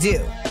need to do.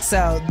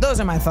 So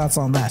those are my thoughts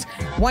on that.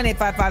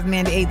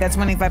 1-855-MAN-8. That's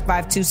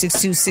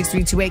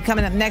 1-855-262-6328.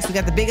 Coming up next, we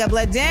got the Big Up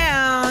Let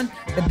Down.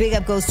 The Big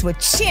Up goes to a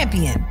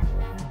champion.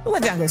 The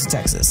Let Down goes to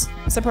Texas.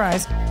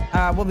 Surprise.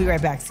 We'll be right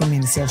back to the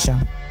Amanda Seales Show.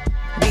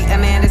 The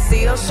Amanda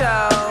Seales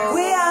Show.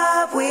 We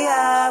up, we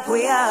up,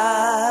 we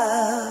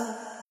up.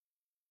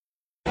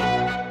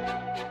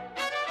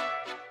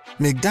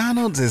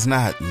 McDonald's is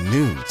not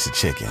new to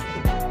chicken.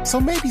 So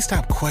maybe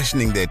stop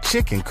questioning their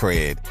chicken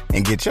cred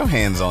and get your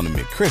hands on the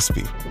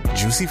McCrispy.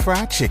 Juicy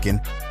fried chicken,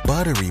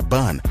 buttery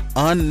bun,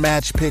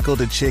 unmatched pickle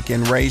to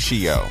chicken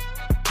ratio.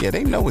 Yeah,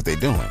 they know what they're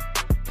doing.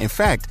 In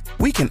fact,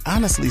 we can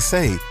honestly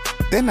say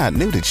they're not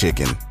new to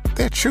chicken.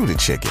 They're true to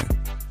chicken.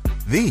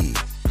 The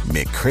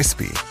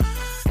McCrispy.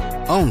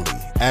 Only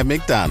at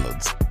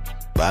McDonald's.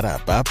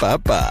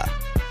 Ba-da-ba-ba-ba.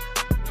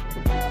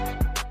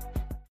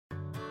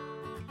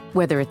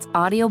 Whether it's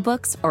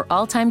audiobooks or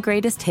all-time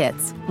greatest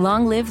hits,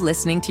 long live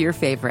listening to your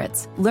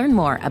favorites. Learn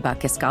more about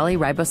Kisqali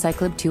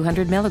Ribociclib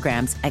 200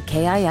 milligrams at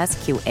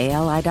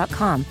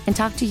KISQALI.com and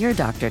talk to your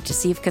doctor to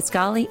see if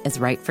Kisqali is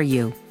right for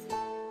you.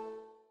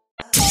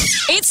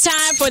 It's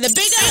time for the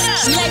Big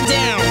Up Let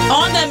Down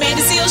on the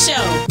Amanda Seales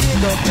Show.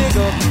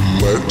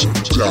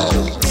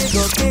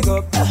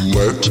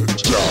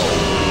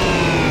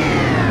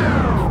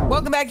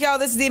 Welcome back, y'all.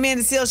 This is the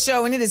Amanda Seales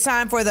Show, and it is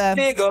time for the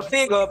Big Up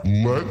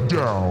Let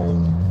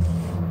Down.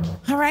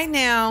 All right,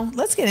 now,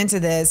 let's get into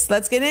this.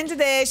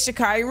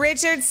 Sha'Carri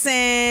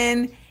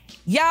Richardson.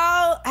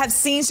 Y'all have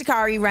seen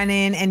Sha'Carri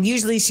running, and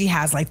usually she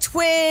has like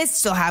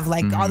twists. She'll have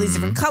like all these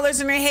different colors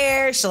in her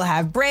hair. She'll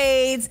have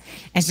braids.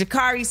 And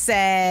Sha'Carri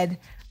said,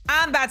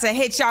 I'm about to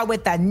hit y'all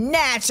with the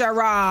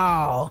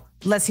natural.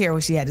 Let's hear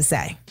what she had to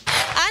say.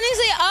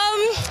 Honestly,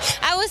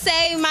 I would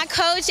say my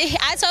coach,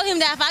 I told him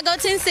that if I go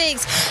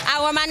 10-6,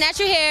 I wear my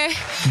natural hair.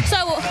 So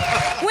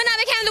when I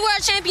became the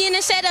world champion,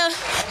 instead of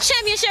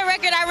championship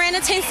record, I ran a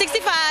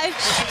 10.65.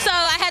 So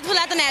I had to pull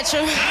out the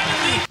natural.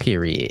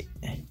 Period.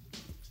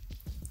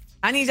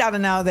 I need y'all to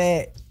know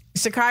that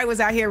Sha'Carri was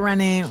out here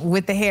running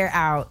with the hair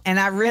out, and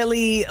I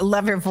really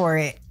love her for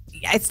it.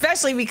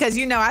 Especially because,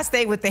 I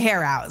stay with the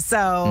hair out.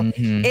 So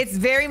it's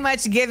very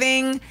much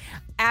giving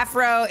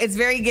Afro. It's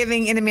very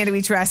giving In Amanda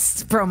We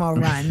Trust promo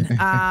run.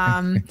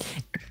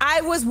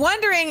 I was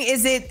wondering,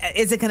 is it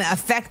going to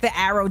affect the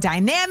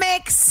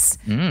aerodynamics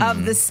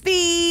of the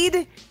speed?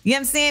 You know what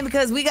I'm saying?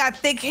 Because we got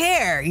thick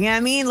hair. You know what I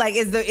mean? Like,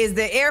 is the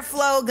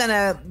airflow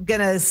gonna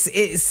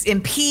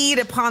impede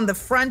upon the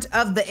front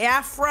of the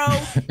afro?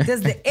 Does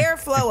the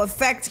afro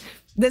affect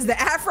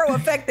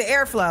the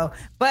airflow?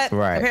 But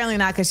apparently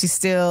not, because she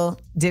still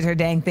did her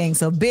dang thing.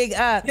 So big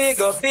up to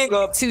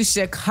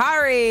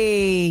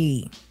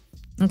Sha'Carri.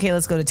 Okay,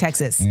 let's go to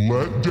Texas.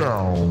 Let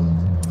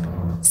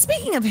down.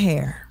 Speaking of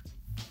hair,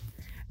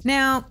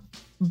 now,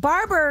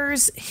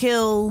 Barbers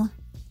Hill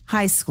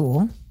High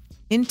School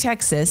in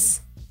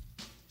Texas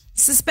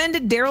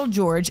suspended Daryl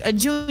George, a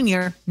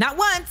junior, not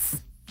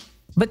once,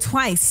 but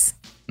twice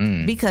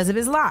because of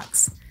his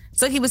locks.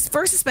 So he was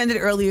first suspended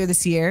earlier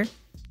this year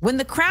When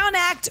the Crown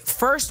Act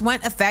first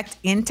went effect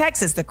in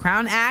Texas, the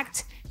Crown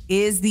Act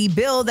is the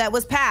bill that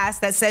was passed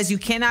that says you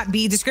cannot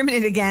be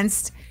discriminated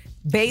against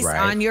based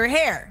on your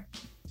hair.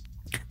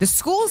 The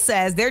school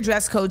says their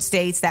dress code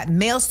states that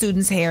male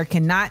students' hair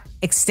cannot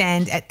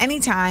extend at any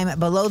time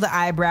below the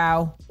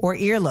eyebrow or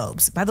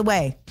earlobes. By the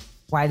way,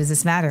 why does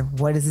this matter?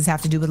 What does this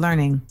have to do with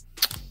learning?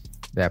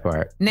 That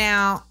part.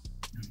 Now,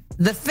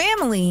 the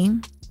family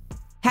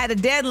had a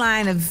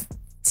deadline of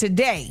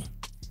today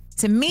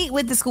to meet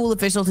with the school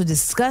official to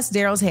discuss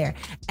Daryl's hair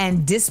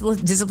and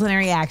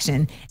disciplinary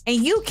action.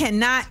 And you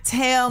cannot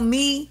tell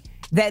me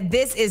that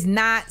this is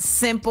not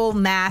simple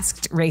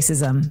masked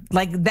racism.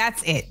 Like,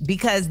 that's it.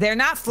 Because they're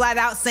not flat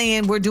out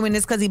saying we're doing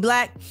this because he's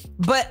black.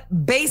 But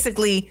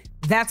basically,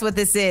 that's what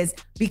this is.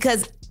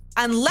 Because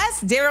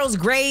unless Daryl's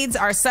grades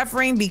are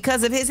suffering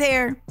because of his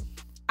hair,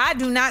 I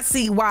do not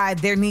see why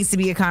there needs to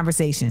be a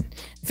conversation.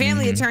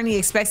 Family attorney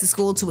expects the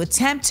school to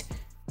attempt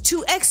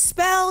to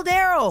expel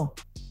Daryl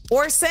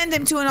or send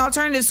him to an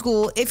alternative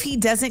school if he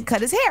doesn't cut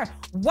his hair.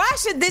 Why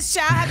should this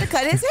child have to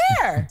cut his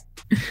hair?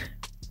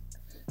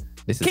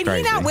 This is Can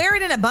crazy. he not wear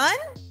it in a bun?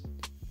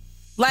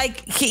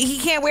 Like, he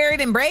can't wear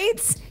it in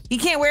braids? He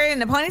can't wear it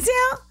in a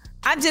ponytail?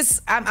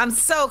 I'm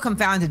so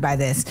confounded by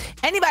this.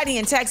 Anybody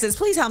in Texas,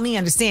 please help me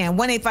understand.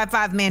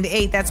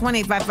 1-855-MANDA-8. That's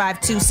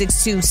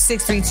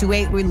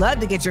 1-855-262-6328. We love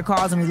to get your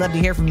calls and we love to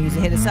hear from you. So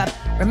hit us up.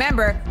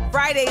 Remember,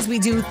 Fridays we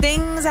do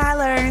Things I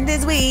Learned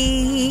This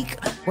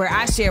Week, where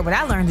I share what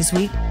I learned this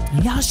week.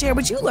 And y'all share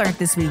what you learned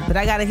this week. But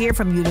I got to hear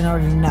from you in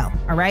order to know.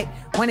 All right?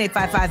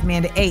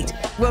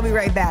 1-855-MANDA-8. We'll be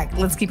right back.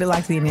 Let's keep it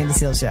locked to the Amanda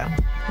Seales Show.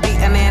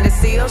 The Amanda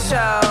Seales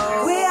Show.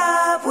 We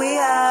up, we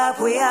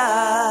up, we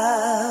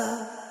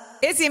up.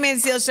 It's the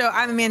Amanda Seales Show.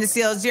 I'm Amanda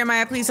Seales.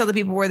 Jeremiah, please tell the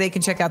people where they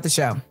can check out the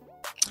show.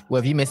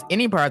 Well, if you miss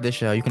any part of the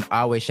show, you can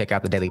always check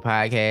out the daily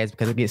podcast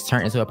because it gets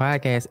turned into a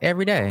podcast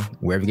every day,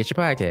 wherever you get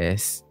your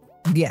podcasts.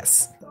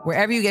 Yes,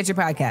 wherever you get your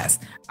podcast.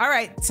 All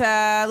right,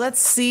 let's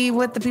see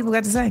what the people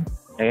got to say.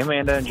 Hey,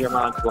 Amanda and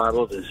Jeremiah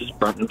Bible. This is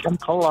Brenton from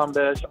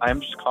Columbus.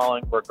 I'm just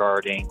calling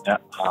regarding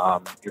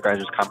your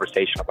guys'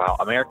 conversation about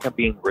America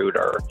being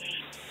ruder.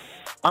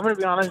 I'm going to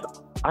be honest,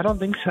 I don't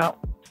think so.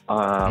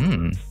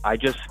 I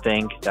just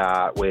think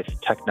that with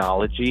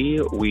technology,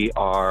 we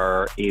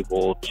are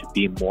able to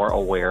be more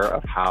aware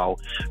of how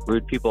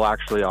rude people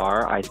actually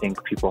are. I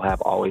think people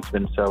have always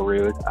been so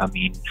rude. I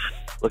mean,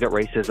 look at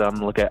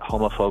racism, look at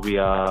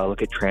homophobia,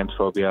 look at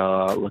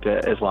transphobia, look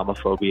at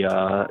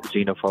Islamophobia,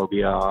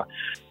 xenophobia.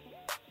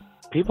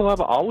 People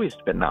have always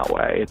been that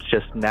way. It's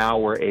just now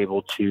we're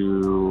able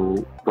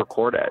to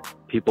record it.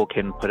 People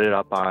can put it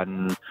up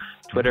on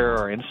Twitter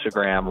or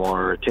Instagram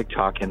or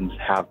TikTok and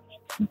have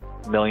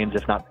millions,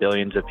 if not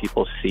billions, of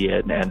people see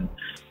it and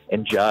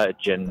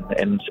judge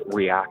and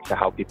react to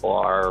how people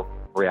are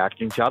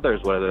reacting to others,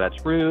 whether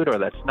that's rude or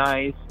that's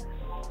nice.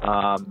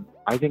 I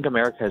think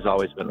America has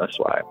always been this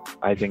way.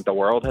 I think the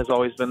world has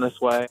always been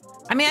this way.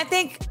 I mean, I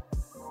think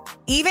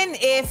even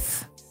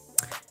if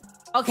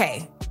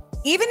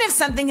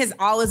something has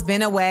always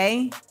been a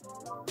way,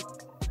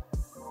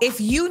 if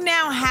you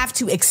now have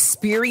to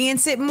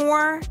experience it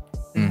more,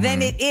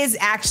 then it is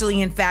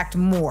actually, in fact,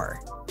 more.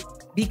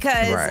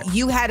 Because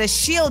you had a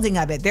shielding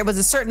of it. There was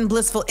a certain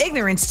blissful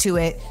ignorance to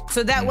it.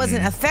 So that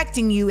wasn't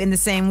affecting you in the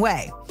same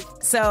way.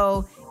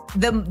 So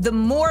the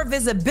more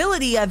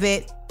visibility of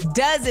it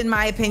does, in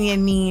my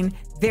opinion, mean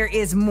there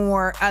is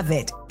more of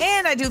it.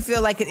 And I do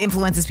feel like it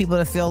influences people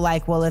to feel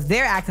like, well, if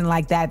they're acting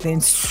like that, then...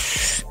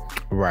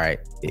 Right.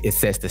 It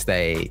sets the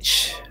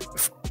stage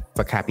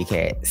for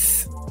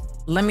copycats.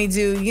 Let me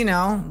do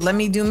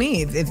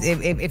me.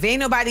 If ain't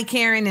nobody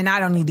caring, then I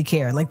don't need to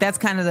care. Like, that's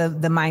kind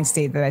of the mind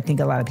state that I think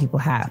a lot of people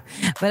have.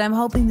 But I'm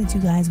hoping that you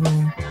guys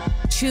will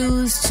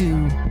choose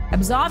to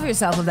absolve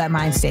yourself of that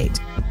mind state,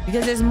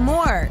 because there's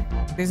more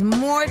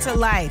to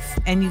life,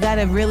 and you got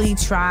to really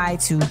try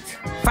to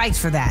fight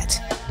for that,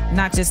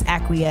 not just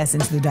acquiesce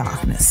into the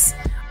darkness.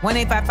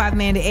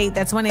 1-855-MANDA-8.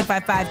 That's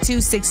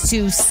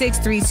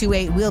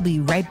 1-855-262-6328. We'll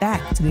be right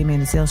back to the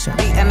Amanda Seales Show.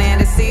 The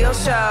Amanda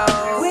Seales Show.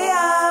 We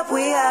up,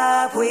 we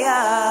up, we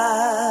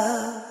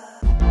up.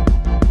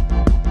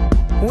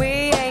 We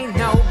ain't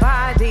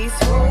nobody's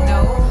fool.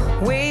 No.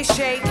 We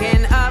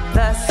shaking up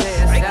the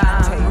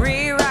system.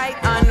 Rewrite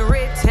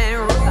unwritten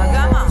rules.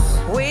 Come on.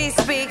 We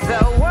speak,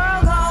 the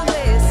world gon'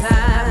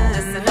 listen.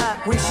 Listen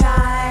up. We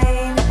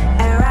shine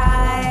and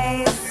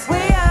rise. We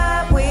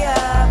up, we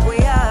up, we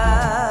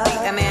up.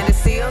 The Amanda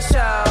Seales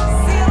Show.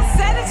 Seales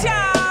said it,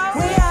 y'all.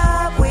 We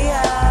up, we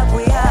up,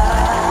 we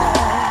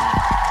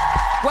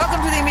up.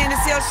 Welcome to the Amanda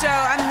Seales Show.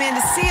 I'm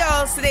Amanda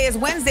Seales. Today is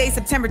Wednesday,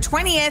 September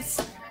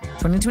 20th,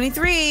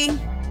 2023. It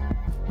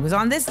was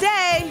on this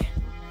day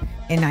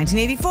in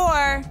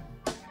 1984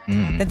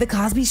 that The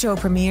Cosby Show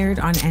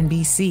premiered on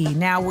NBC.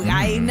 Now,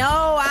 I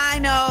know.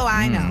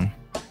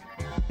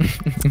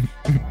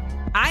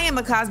 I am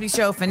a Cosby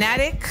Show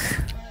fanatic.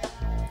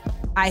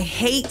 I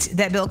hate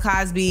that Bill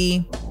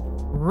Cosby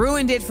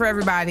ruined it for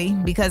everybody,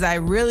 because I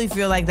really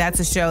feel like that's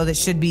a show that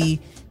should be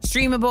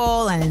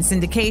streamable and in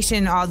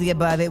syndication, all the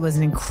above. It was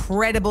an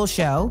incredible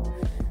show.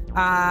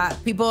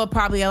 People are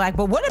probably like,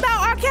 but what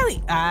about R.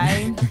 Kelly?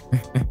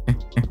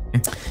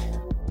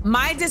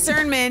 My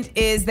discernment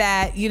is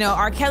that,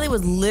 R. Kelly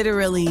was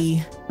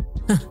literally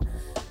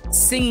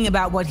singing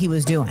about what he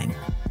was doing.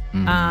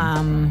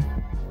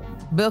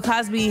 Bill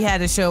Cosby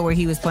had a show where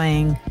he was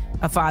playing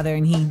a father,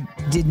 and he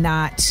did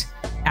not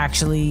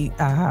actually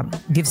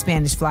give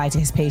Spanish fly to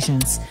his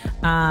patients.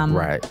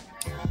 Right.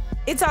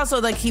 It's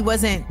also like it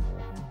wasn't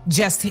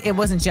just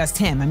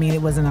him. I mean,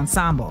 it was an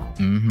ensemble.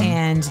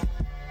 And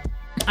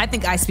I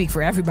think I speak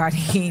for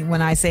everybody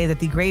when I say that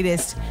the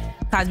greatest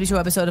Cosby Show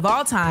episode of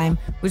all time,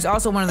 which is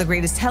also one of the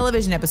greatest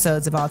television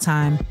episodes of all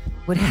time,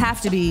 would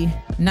have to be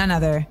none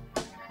other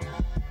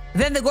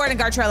than the Gordon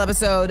Gartrell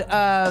episode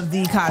of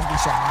The Cosby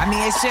Show. I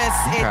mean, it's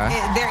just,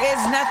 there is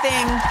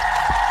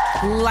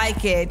nothing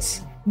like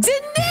it.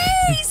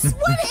 Denise,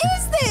 what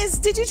is this?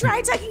 Did you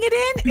try tucking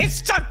it in?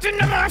 It's tucked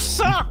into my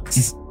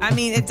socks. I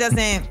mean, it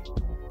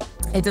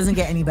doesn't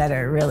get any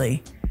better,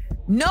 really.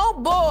 No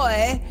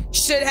boy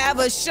should have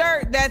a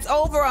shirt that's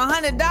over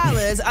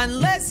 $100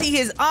 unless he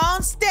is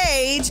on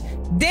stage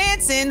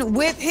dancing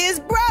with his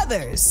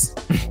brothers.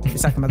 We're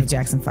talking about the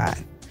Jackson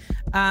 5.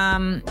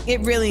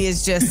 It really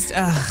is just,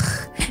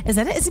 is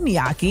that it? Is it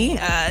Miyake?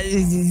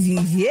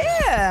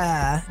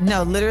 Yeah.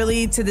 No,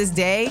 literally to this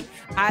day,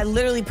 I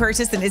literally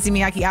purchased an Izzy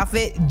Miyake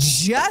outfit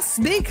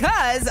just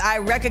because I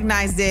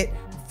recognized it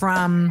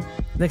from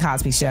The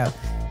Cosby Show.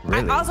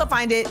 Really? I also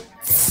find it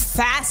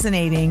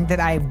fascinating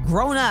that I've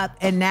grown up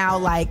and now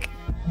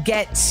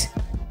get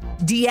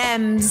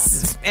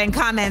DMs and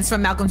comments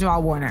from Malcolm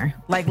Jamal Warner.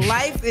 Like,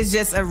 life is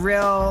just a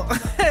real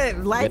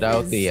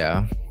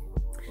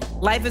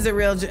life is a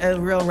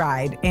real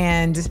ride.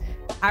 And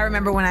I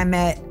remember when I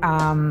met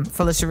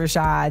Phylicia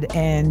Rashad,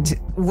 and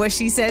what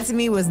she said to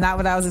me was not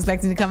what I was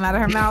expecting to come out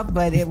of her mouth,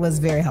 but it was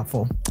very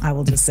helpful. I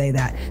will just say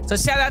that. So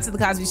shout out to The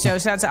Cosby Show.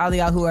 Shout out to all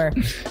y'all who are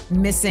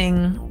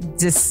missing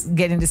just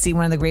getting to see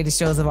one of the greatest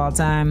shows of all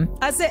time.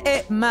 I said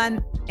it,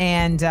 man.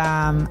 And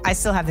I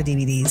still have the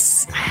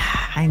DVDs.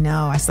 I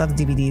know, I still have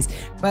the DVDs.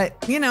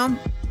 But,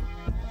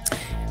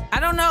 I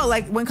don't know.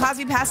 Like, when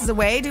Cosby passes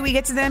away, do we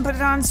get to then put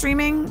it on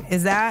streaming?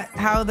 Is that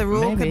how the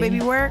rule could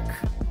maybe work?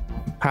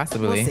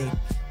 Possibly.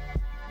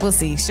 We'll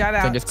see. Shout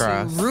out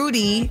to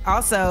Rudy.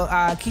 Also,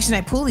 Keisha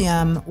Knight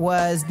Pulliam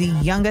was the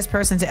youngest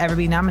person to ever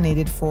be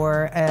nominated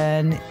for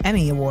an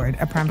Emmy Award,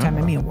 a Primetime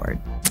Emmy Award.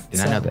 Did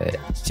not know that.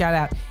 Shout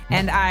out.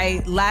 And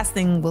last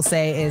thing we'll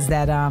say is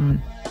that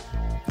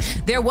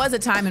there was a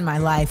time in my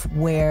life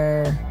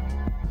where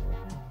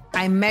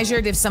I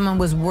measured if someone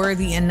was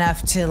worthy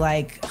enough to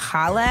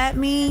holla at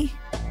me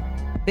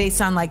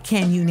based on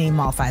can you name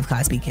all 5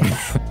 Cosby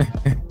kids?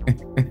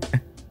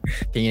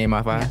 Can you name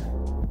all 5?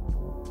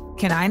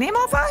 Can I name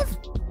all 5?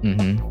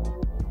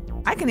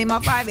 Mm-hmm. I can name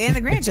all 5 and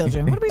the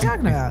grandchildren. What are we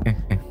talking about?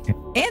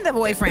 And the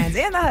boyfriends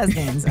and the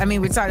husbands. I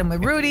mean, we're starting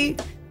with Rudy.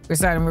 We're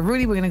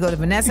going to go to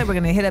Vanessa. We're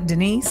going to hit up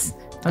Denise.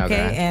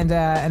 Okay. And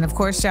of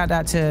course, shout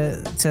out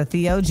to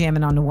Theo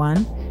jamming on the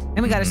one.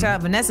 Then we got to shout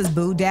out Vanessa's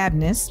boo,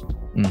 Dabness.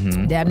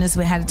 Mm-hmm.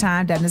 Dabness had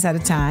a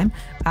time.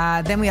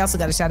 Then we also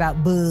got to shout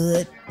out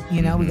Bud.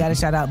 We got to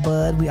shout out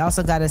Bud. We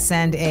also got to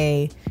send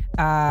a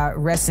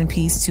rest in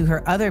peace to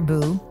her other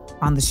boo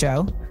on the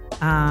show,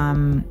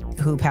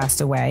 who passed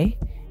away.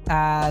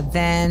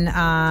 Then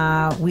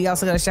we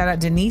also got to shout out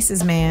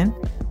Denise's man,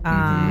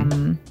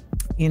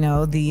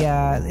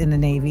 in the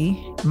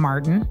Navy,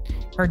 Martin,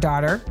 her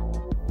daughter,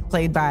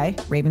 played by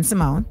Raven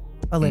Simone,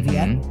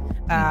 Olivia.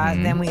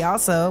 Then we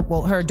also,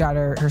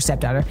 her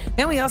stepdaughter.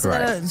 Then we also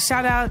got to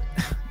shout out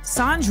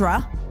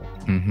Sandra.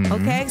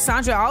 Okay,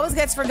 Sandra always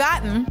gets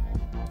forgotten.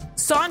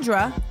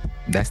 Sandra,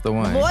 that's the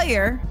one.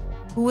 Lawyer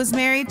who was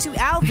married to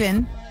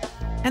Alvin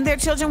and their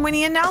children,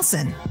 Winnie and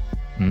Nelson.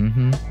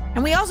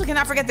 And we also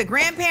cannot forget the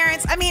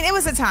grandparents. I mean, it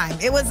was a time.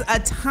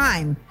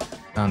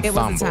 Ensemble. It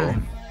was a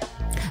time.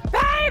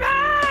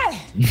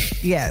 Baby!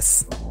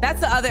 Yes. That's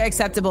the other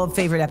acceptable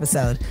favorite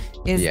episode,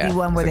 is the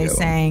one where they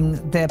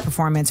sang the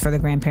performance for the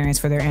grandparents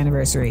for their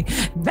anniversary.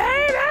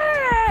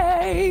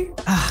 Baby!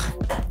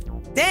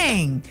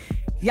 Dang.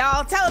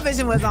 Y'all,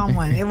 television was on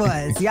one. It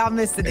was. Y'all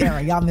missed an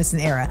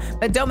era.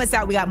 But don't miss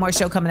out. We got more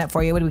show coming up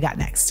for you. What do we got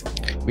next?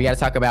 We got to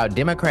talk about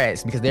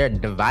Democrats because they're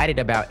divided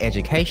about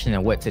education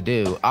and what to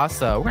do.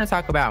 Also, we're going to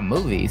talk about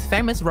movies,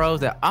 famous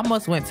roles that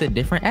almost went to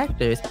different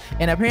actors.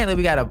 And apparently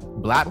we got a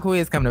block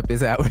quiz coming up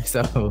this hour.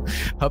 So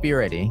hope you're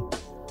ready.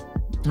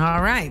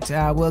 All right.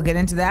 We'll get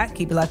into that.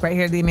 Keep it locked right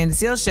here at The Amanda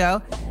Seales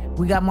Show.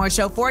 We got more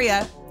show for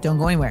you. Don't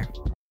go anywhere.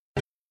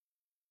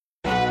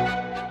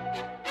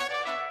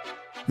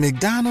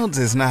 McDonald's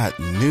is not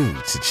new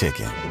to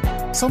chicken.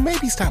 So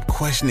maybe stop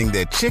questioning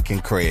their chicken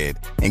cred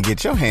and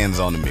get your hands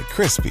on the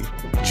McCrispy.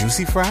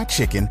 Juicy fried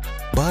chicken,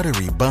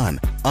 buttery bun,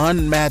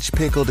 unmatched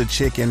pickle to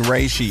chicken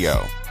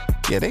ratio.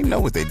 Yeah, they know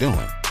what they're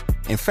doing.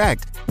 In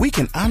fact, we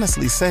can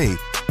honestly say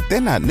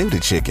they're not new to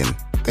chicken.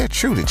 They're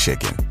true to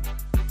chicken.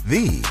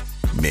 The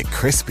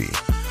McCrispy.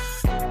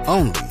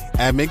 Only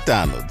at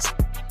McDonald's.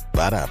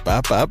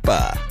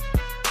 Ba-da-ba-ba-ba.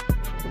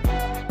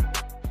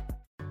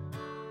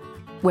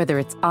 Whether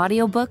it's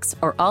audiobooks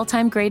or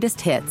all-time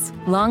greatest hits,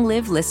 long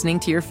live listening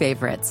to your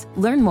favorites.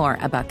 Learn more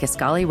about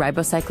Kisqali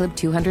Ribociclib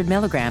 200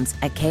 milligrams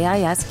at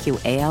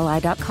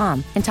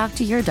KISQALI.com and talk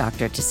to your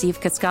doctor to see if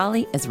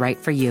Kisqali is right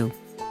for you.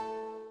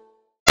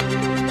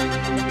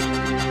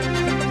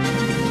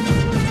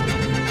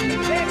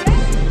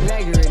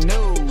 Blackberry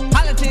news.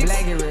 Politics.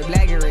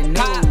 Blackberry news.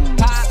 Pop.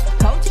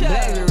 Culture.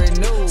 Blackberry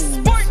news.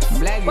 Sports.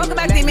 Welcome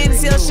back to the Amanda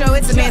Seales Show.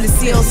 It's Amanda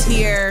Seales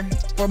here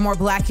for more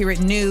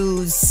Blackurate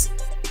news.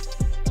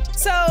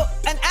 So,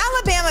 an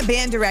Alabama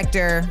band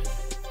director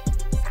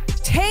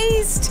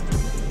tased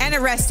and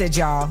arrested,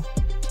 y'all.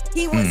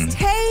 He was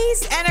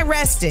tased and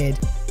arrested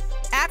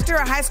after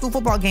a high school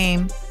football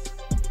game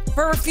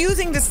for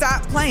refusing to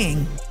stop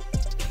playing.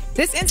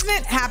 This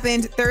incident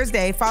happened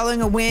Thursday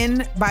following a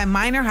win by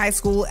Minor High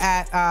School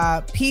at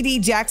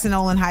PD Jackson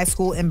Olin High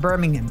School in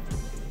Birmingham.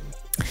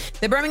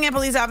 The Birmingham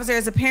police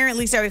officers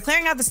apparently started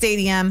clearing out the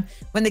stadium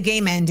when the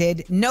game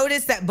ended,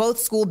 noticed that both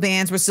school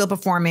bands were still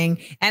performing,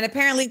 and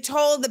apparently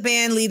told the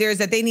band leaders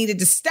that they needed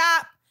to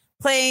stop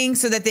playing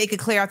so that they could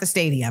clear out the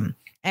stadium.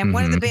 And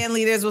one of the band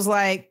leaders was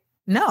like,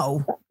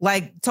 no,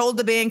 like told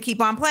the band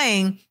keep on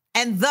playing.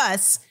 And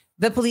thus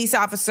the police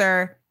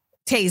officer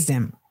tased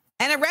him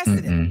and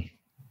arrested him.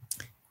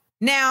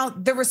 Now,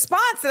 the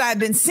response that I've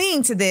been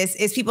seeing to this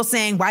is people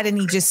saying, why didn't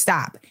he just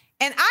stop?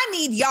 And I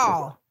need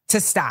y'all to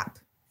stop.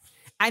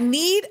 I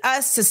need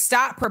us to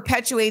stop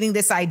perpetuating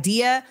this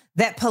idea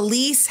that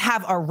police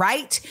have a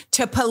right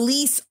to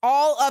police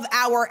all of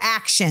our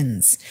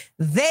actions.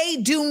 They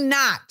do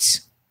not.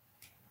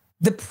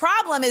 The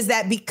problem is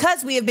that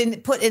because we have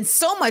been put in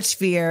so much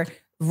fear,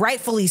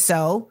 rightfully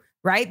so,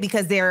 right?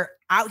 Because they're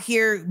out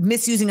here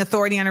misusing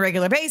authority on a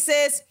regular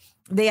basis.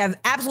 They have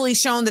absolutely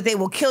shown that they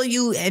will kill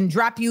you and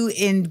drop you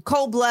in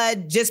cold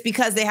blood just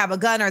because they have a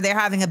gun or they're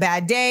having a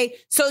bad day.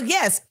 So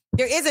yes,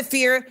 there is a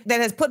fear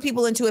that has put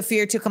people into a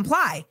fear to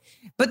comply.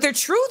 But the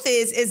truth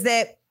is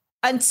that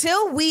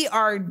until we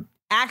are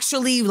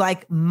actually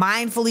like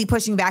mindfully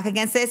pushing back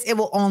against this, it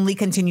will only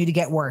continue to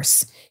get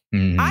worse.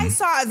 I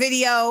saw a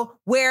video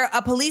where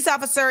a police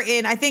officer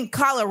in, I think,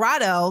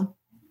 Colorado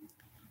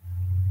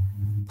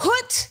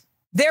put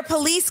their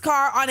police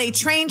car on a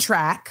train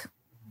track.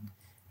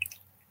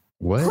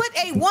 What? Put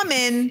a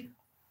woman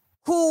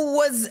who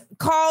was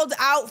called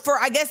out for,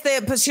 I guess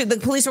the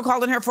police were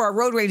calling her for a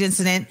road rage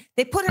incident.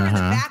 They put her in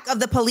the back of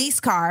the police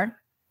car.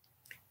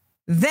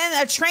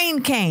 Then a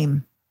train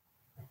came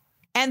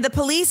and the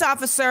police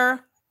officer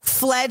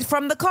fled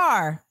from the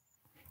car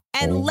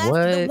and left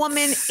the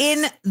woman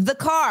in the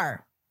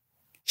car.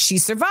 She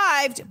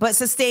survived, but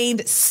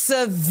sustained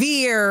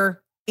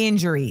severe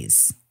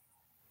injuries.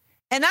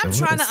 And I'm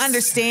trying to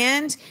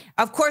understand.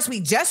 Of course, we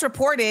just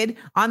reported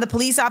on the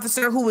police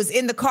officer who was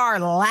in the car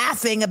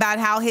laughing about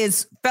how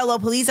his fellow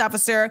police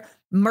officer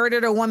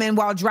murdered a woman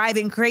while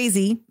driving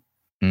crazy.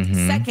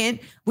 Second,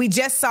 we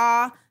just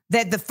saw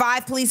that the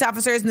 5 police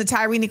officers in the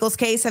Tyree Nichols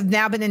case have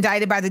now been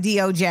indicted by the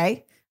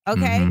DOJ.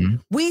 Okay.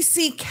 We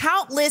see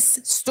countless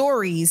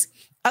stories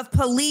of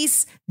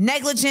police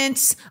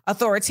negligence,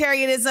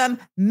 authoritarianism,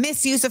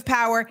 misuse of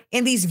power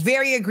in these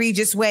very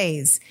egregious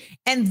ways.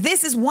 And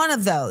this is one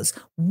of those.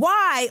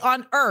 Why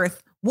on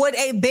earth would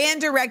a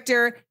band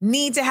director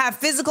need to have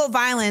physical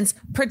violence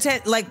put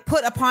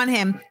upon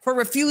him for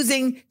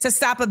refusing to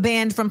stop a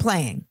band from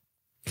playing?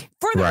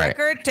 For the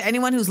record, to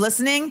anyone who's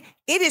listening,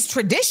 it is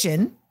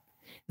tradition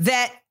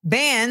that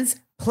bands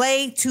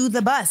play to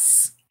the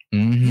bus.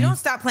 You don't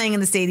stop playing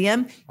in the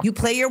stadium. You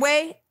play your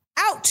way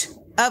out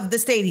of the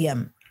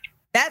stadium.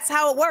 That's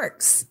how it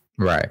works.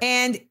 Right.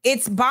 And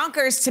it's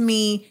bonkers to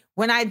me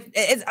when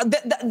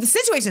the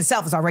situation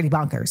itself is already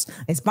bonkers.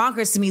 It's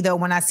bonkers to me, though,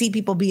 when I see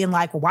people being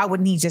like, well, why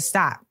wouldn't he just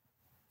stop?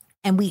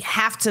 And we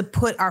have to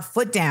put our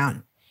foot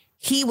down.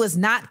 He was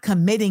not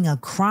committing a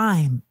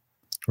crime.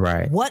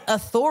 Right. What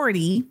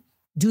authority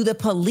do the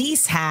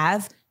police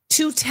have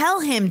to tell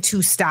him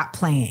to stop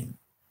playing?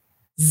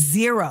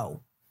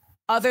 Zero.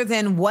 Other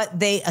than what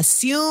they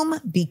assume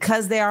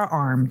because they are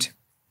armed.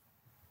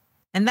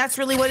 And that's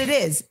really what it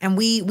is. And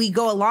we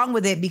go along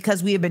with it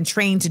because we have been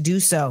trained to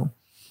do so.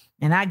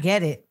 And I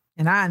get it.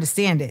 And I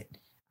understand it.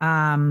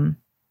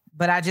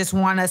 But I just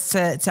want us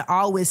to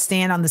always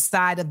stand on the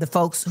side of the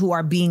folks who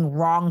are being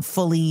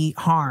wrongfully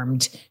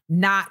harmed,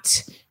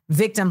 not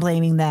victim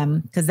blaming them.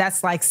 Because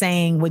that's like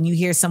saying when you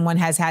hear someone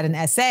has had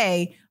an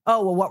SA,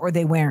 oh, well, what were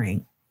they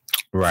wearing?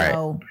 Right.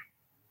 So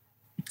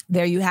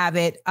there you have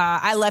it.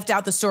 I left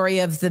out the story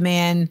of the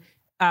man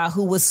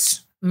who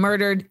was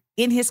murdered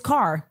in his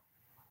car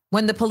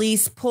when the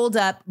police pulled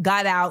up,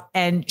 got out,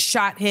 and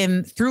shot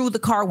him through the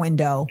car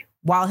window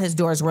while his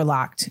doors were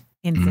locked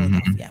in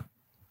Philadelphia.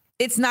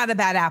 It's not a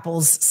bad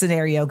apples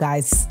scenario,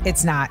 guys.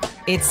 It's not.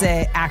 It's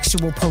an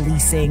actual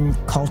policing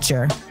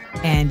culture,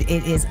 and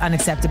it is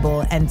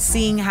unacceptable. And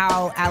seeing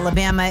how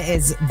Alabama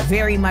is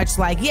very much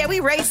like, yeah, we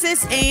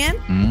racist, and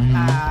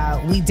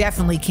we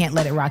definitely can't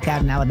let it rock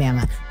out in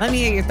Alabama. Let me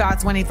hear your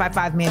thoughts.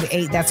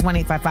 1-855-AMANDA-8. That's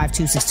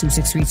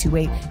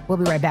 1-855-262-6328. We'll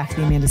be right back to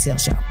the Amanda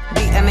Seales Show.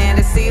 The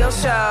Amanda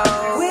Seales Show.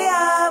 We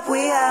up,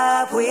 we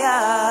up, we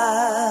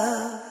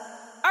up.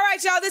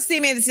 right, y'all. This is the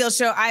Amanda Seales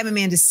Show. I'm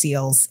Amanda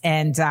Seales.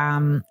 And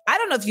I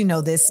don't know if you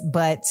know this,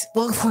 but,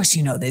 well, of course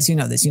you know this.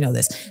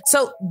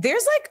 So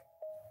there's like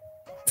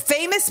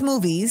famous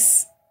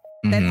movies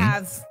that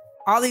have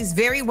all these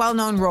very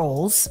well-known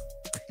roles.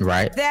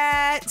 Right.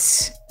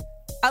 That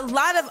a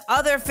lot of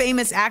other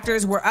famous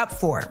actors were up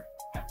for.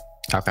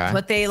 Okay.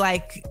 But they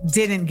like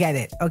didn't get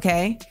it.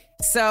 Okay.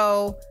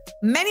 So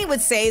many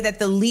would say that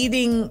the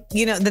leading,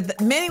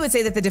 many would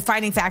say that the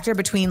defining factor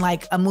between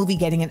like a movie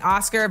getting an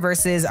Oscar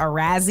versus a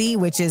Razzie,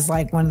 which is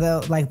like one of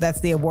the, like,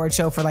 that's the award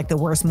show for like the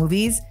worst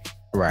movies,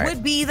 right,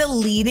 would be the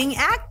leading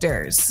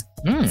actors.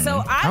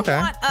 So I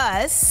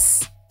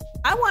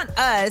want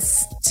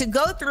us to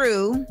go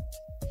through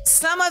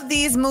some of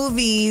these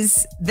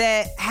movies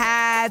that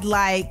had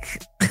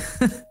like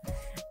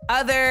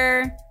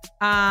other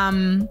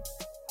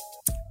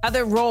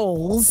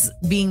roles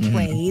being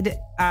played,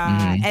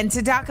 and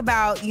to talk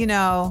about,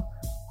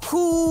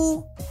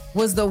 who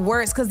was the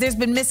worst, because there's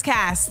been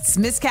miscasts.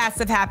 Miscasts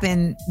have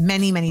happened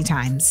many, many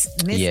times.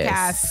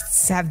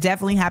 Miscasts have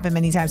definitely happened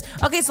many times.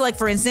 Okay, so like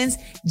for instance,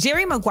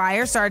 Jerry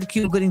Maguire starred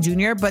Cuba Gooding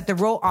Jr., but the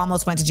role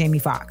almost went to Jamie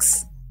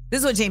Foxx.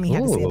 This is what Jamie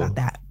had to say about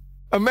that.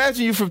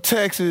 Imagine you from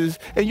Texas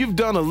and you've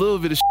done a little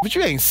bit of shit, but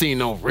you ain't seen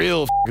no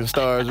real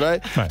stars,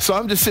 right? So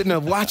I'm just sitting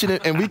there watching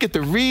it and we get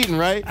to reading,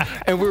 right?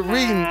 And we're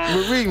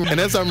reading. And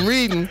as I'm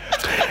reading,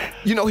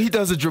 he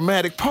does a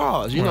dramatic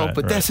pause,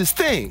 but that's his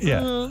thing.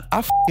 Yeah.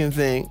 I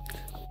think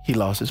he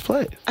lost his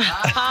place.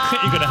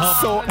 You're gonna help.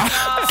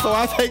 So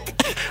I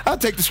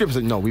take the script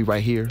and say, no, we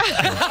right here.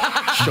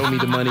 Show me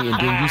the money, and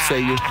then you say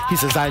you. He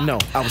says, I know.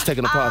 I was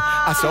taking a pause.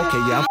 I said, okay,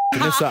 yeah, I'm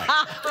f***ing this up.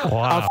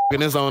 Wow. I'm f***ing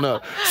this on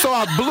up. So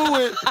I blew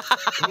it,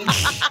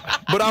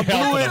 but I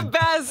blew it.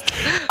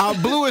 I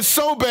blew it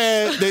so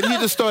bad that he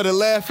just started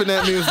laughing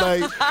at me. It was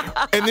like,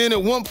 and then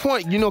at one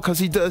point, because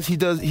he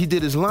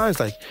did his lines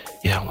like,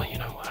 yeah, well, you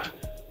know what?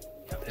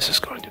 This is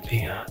going to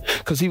be,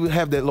 because he would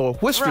have that little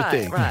whisper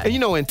thing. Right. And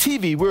in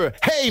TV, we're,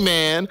 hey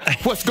man,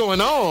 what's going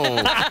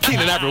on?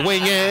 Keenan Apple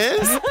wing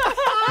ass.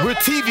 We're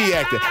TV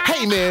acting.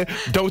 Hey man,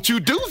 don't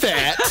you do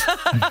that.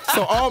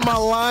 So all my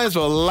lines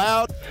were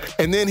loud.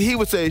 And then he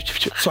would say,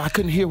 so I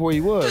couldn't hear where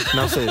he was.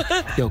 And I said,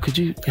 yo, could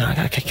you,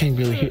 I can't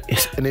really hear.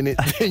 And then,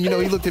 he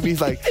looked at me,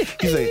 he's like,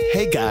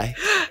 hey guy.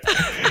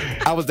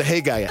 I was the hey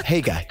guy.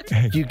 Hey guy,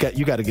 you got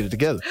to get it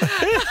together.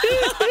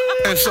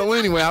 And so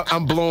anyway,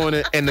 I'm blowing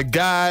it, and the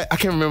guy, I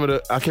can't remember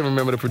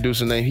the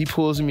producer's name. He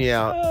pulls me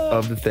out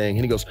of the thing,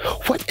 and he goes,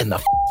 "What in the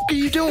f*** are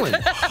you doing?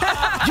 You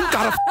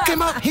gotta f***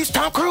 him up. He's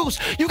Tom Cruise.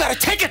 You gotta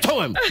take it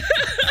to him."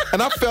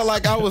 And I felt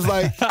like I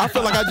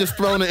just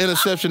thrown an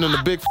interception in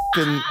the big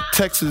f***ing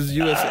Texas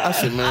USA. I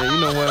said, man, you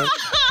know what?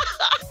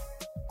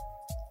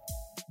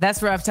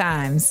 That's rough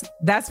times.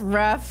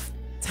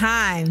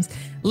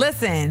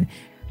 Listen,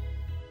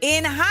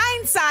 in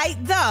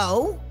hindsight,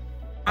 though.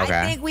 Okay.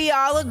 I think we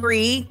all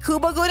agree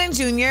Cuba Gooding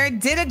Jr.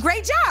 did a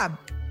great job.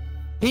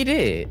 He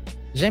did.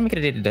 Jamie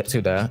could have did that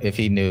too, though, if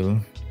he knew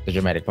the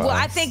dramatic pause. Well,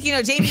 I think,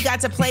 Jamie got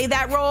to play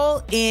that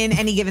role in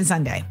Any Given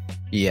Sunday.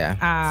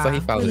 Yeah. So he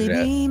followed really it up.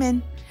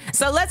 Dreaming.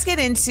 So let's get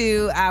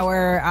into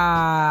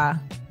our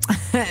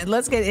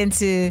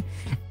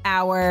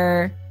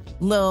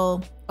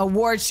little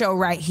award show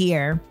right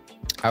here.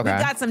 Okay. We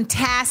got some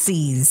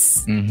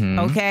Tassies.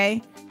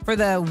 Okay. For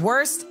the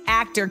worst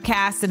actor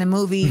cast in a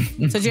movie.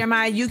 So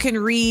Jeremiah, you can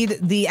read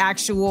the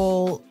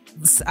actual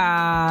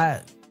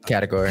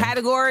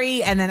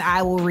category, and then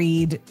I will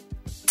read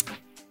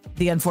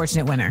the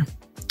unfortunate winner.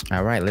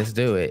 All right, let's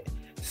do it.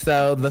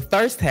 So the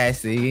first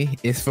Tassie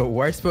is for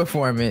worst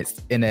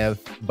performance in a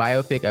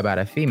biopic about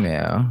a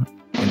female.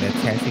 And the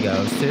Tassie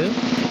goes to...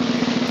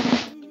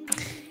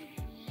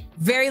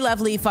 Very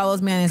lovely, follows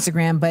me on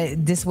Instagram,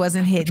 but this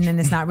wasn't hidden and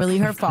it's not really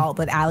her fault.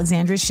 But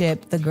Alexandra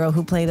Shipp, the girl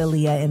who played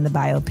Aaliyah in the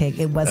biopic,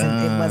 it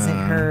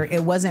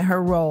wasn't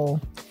her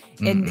role.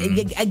 And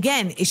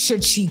again,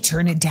 should she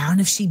turn it down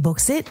if she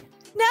books it?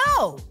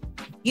 No.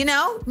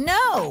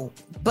 No.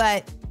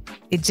 But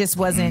it just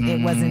wasn't it.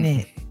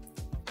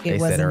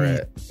 It wasn't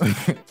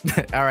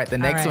it. All right, the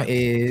next one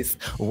is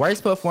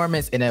worst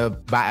performance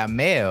by a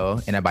male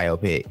in a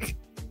biopic.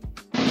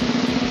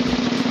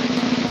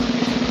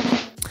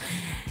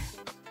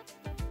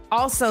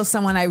 Also,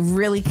 someone I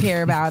really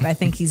care about. I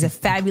think he's a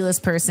fabulous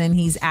person.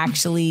 He's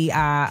actually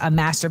a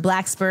master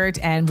blackspert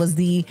and was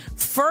the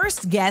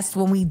first guest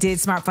when we did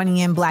Smart,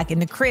 Funny, and Black in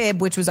the Crib,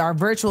 which was our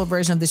virtual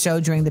version of the show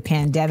during the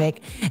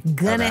pandemic.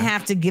 Gonna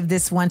have to give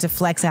this one to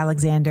Flex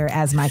Alexander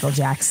as Michael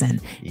Jackson.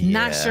 Yeah.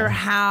 Not sure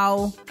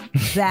how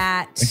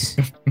that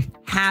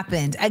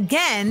happened.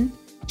 Again,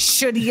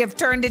 should he have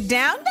turned it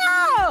down?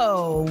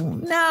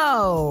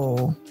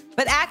 No.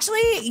 But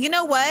actually, you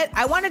know what?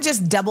 I want to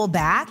just double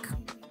back.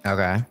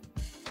 Okay.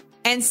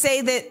 And say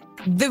that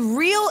the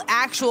real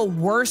actual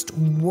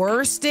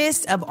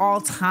worstest of all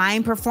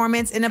time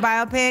performance in a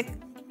biopic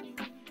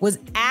was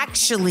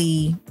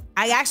actually,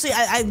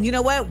 you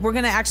know what? We're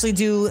going to actually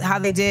do how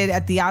they did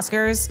at the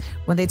Oscars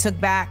when they took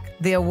back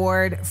the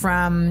award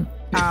from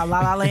La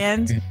La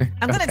Land.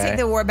 I'm going to take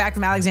the award back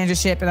from Alexandra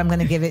Shipp and I'm going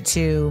to give it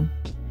to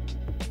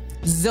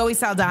Zoe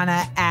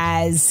Saldana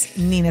as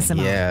Nina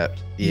Simone.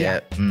 Yeah.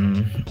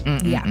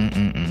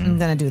 I'm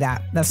gonna do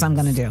that. That's what I'm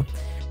gonna do.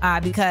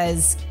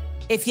 Because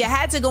if you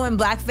had to go in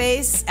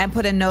blackface and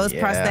put a nose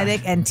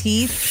prosthetic and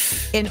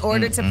teeth in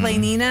order to play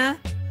Nina,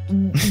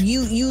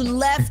 you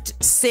left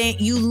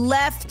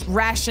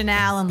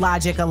rationale and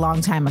logic a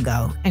long time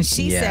ago. And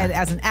she said,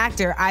 as an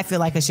actor, I feel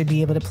like I should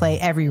be able to play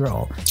every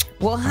role.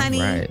 Well,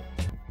 honey,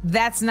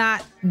 that's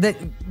not the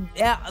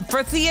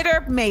for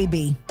theater,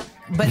 maybe.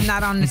 But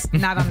not on the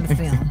film.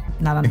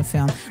 Not on the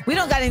film. We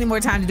don't got any more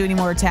time to do any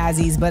more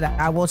Tazzies, but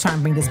I will try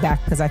and bring this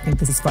back because I think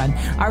this is fun.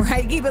 All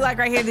right, keep it locked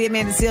right here, The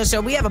Amanda Seales Show.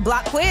 We have a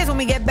block quiz when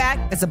we get back.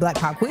 It's a black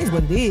pop quiz,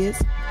 what it is.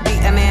 The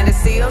Amanda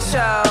Seales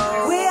Show.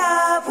 We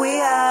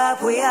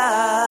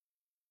up.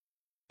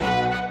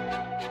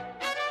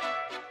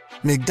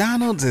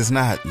 McDonald's is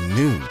not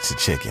new to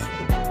chicken.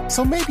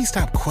 So maybe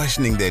stop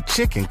questioning their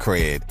chicken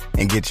cred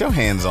and get your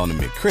hands on the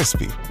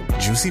McCrispy.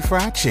 Juicy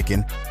fried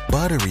chicken,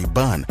 buttery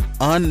bun,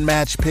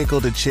 unmatched pickle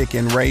to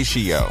chicken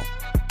ratio.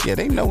 Yeah,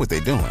 they know what they're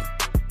doing.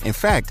 In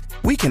fact,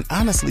 we can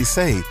honestly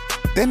say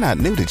they're not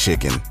new to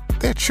chicken.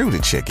 They're true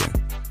to chicken.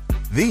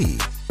 The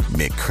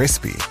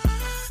McCrispy.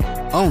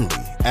 Only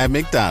at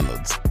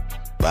McDonald's.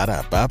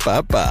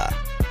 Ba-da-ba-ba-ba.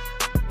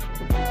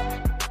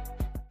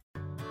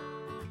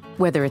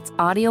 Whether it's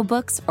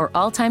audiobooks or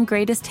all-time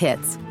greatest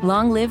hits,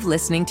 long live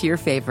listening to your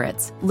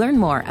favorites. Learn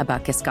more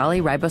about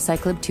Kisqali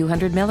Ribociclib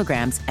 200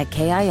 milligrams at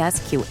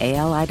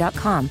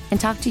KISQALI.com and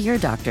talk to your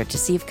doctor to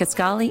see if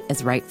Kisqali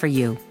is right for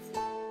you.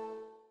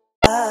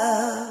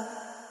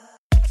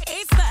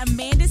 It's the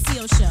Amanda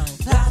Seales Show.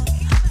 Pop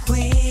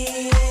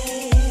quiz.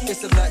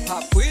 It's a black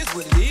pop quiz,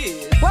 what it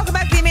is. Welcome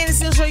back to The Amanda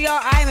Seales Show,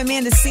 y'all. I am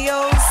Amanda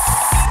Seales,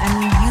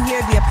 and you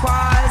hear the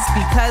applause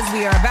because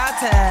we are about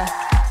to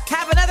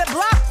have another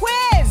block quiz.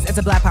 It's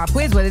a black pop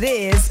quiz, what it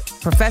is.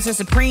 Professor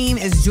Supreme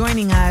is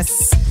joining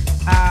us.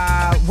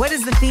 What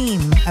is the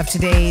theme of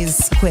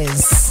today's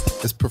quiz?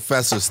 It's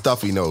Professor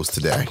Stuffy Nose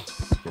today.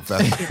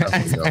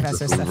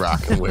 Professor Stuffy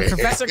rocking with.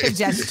 Professor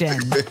Congestion.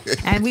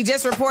 And we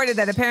just reported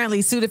that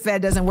apparently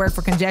Sudafed doesn't work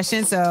for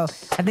congestion, so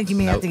I think you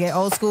may have to get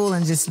old school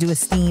and just do a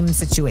steam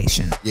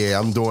situation. Yeah,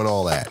 I'm doing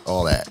all that.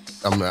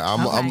 I'm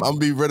gonna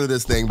be rid of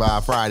this thing by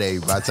Friday.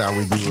 By the time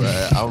we do,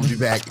 I'm gonna be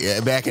back in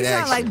action.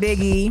 Sound like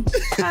Biggie.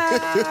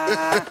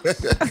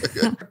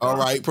 All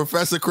right,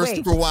 Professor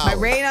Christopher Wilde. My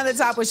rain on the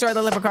top with short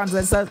the leprechauns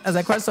as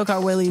I crush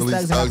so-called Willies,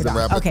 Thugs, and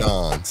Rapidons.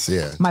 Okay.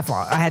 Yeah. My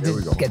fault. I had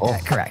to get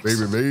that correct.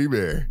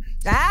 Baby.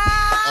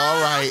 Ah! All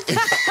right.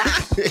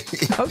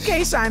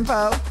 Okay,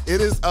 Shinepo.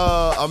 It is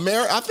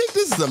I think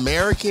this is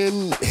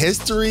American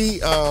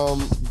history,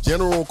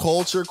 general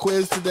culture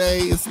quiz today.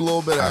 It's a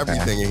little bit of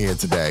everything in here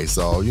today.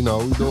 So, we're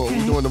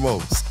doing the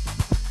most.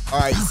 All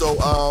right, so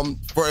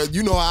for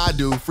how I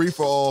do, free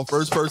for all,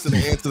 first person to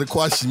answer the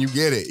question, you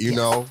get it,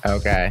 know?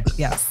 Okay.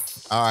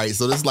 Yes. All right,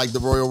 so this is like the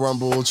Royal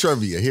Rumble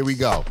trivia. Here we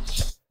go.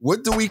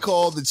 What do we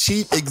call the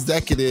chief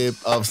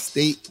executive of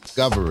state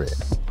government?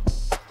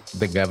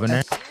 The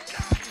governor.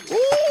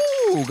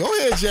 Ooh, go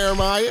ahead,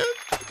 Jeremiah.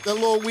 That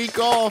little week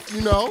off,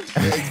 The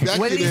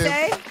What did he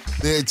say?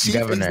 The chief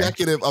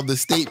executive of the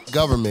state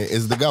government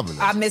is the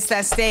governor. I missed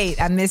that state.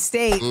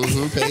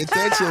 Mm-hmm.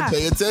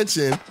 Pay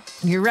attention.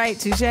 You're right,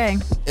 touche.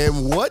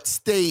 In what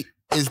state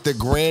is the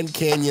Grand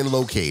Canyon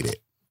located?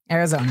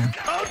 Arizona.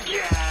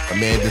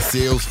 Amanda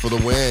Seales for the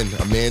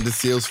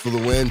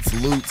win.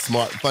 Salute,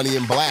 smart, funny,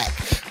 and black.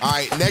 All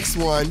right, next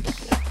one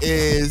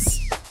is,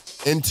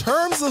 in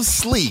terms of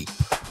sleep,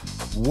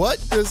 what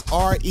does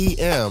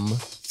REM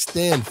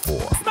stand for?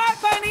 Smart,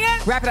 funny,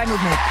 and rapid eye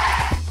movement.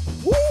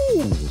 Woo!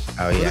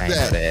 Oh, yeah, I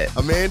know that.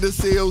 Amanda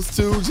Seales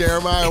 2,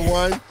 Jeremiah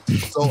 1.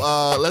 So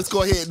let's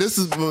go ahead.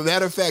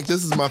 Matter of fact,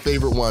 this is my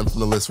favorite one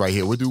from the list right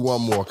here. We'll do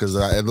one more because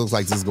it looks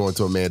like this is going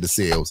to Amanda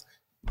Seales.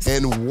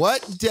 In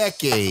what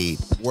decade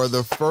were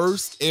the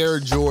first Air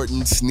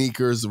Jordan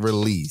sneakers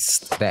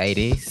released? The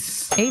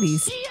 80s.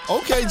 80s.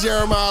 Okay,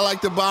 Jeremiah,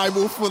 like the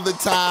Bible for the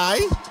tie.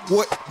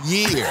 What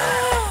year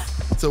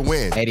to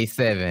win?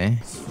 87.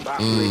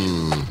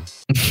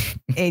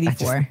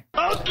 84.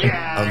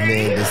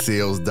 Amanda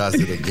Seales does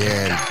it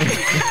again.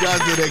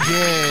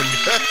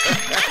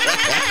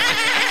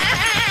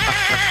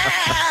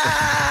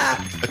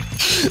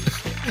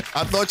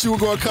 I thought you were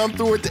going to come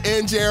through at the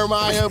end,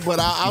 Jeremiah, but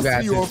I'll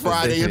see you on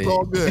Friday. It's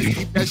all good.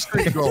 Keep that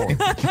streak going.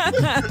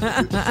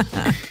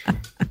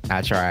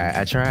 I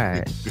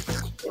tried.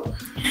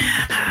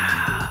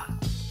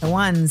 The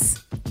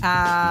ones.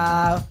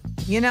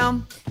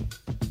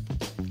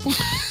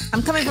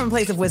 I'm coming from a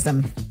place of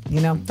wisdom.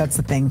 That's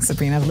the thing,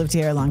 Sabrina. I've lived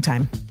here a long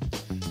time.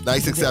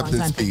 Nice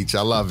acceptance speech.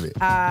 I love it.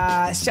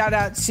 Shout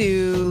out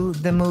to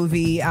the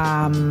movie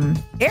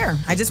Air.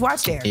 I just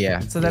watched Air. Yeah.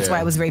 So that's why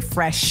it was very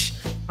fresh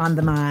on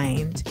the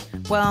mind.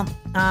 Well,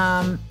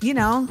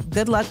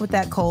 good luck with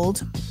that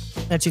cold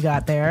that you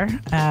got there.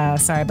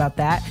 Sorry about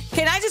that.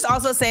 Can I just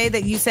also say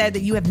that you said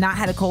that you have not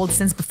had a cold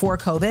since before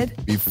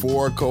COVID?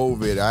 Before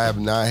COVID, I have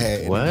not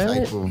had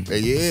any type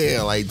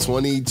of, like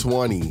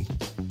 2020.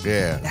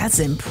 Yeah. That's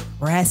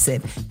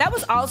impressive. That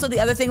was also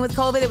the other thing with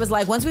COVID. It was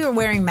like once we were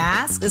wearing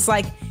masks, it's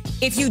like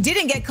if you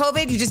didn't get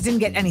COVID, you just didn't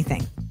get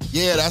anything.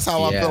 Yeah, that's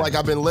how I feel like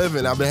I've been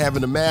living. I've been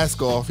having the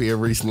mask off here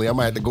recently. I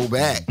might have to go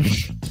back.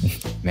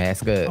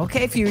 Mask up.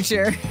 Okay,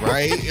 Future.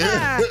 Right?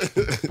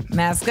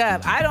 Mask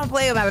up. I don't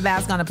play about a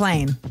mask on a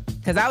plane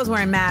because I was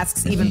wearing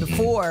masks even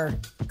before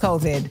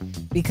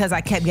COVID because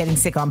I kept getting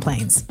sick on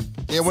planes.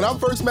 Yeah, when I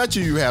first met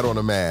you, you had on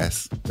a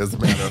mask. As a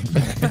matter of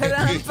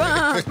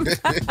fact.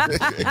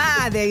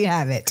 There you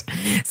have it.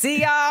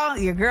 See, y'all,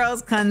 your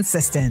girl's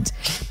consistent.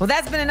 Well,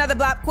 that's been another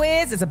Blop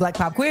Quiz. It's a Black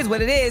Pop Quiz, what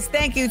it is.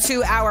 Thank you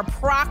to our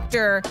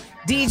proctor,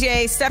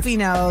 DJ Stuffy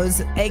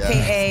Nose,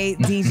 a.k.a.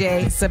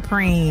 DJ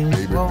Supreme.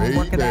 Go and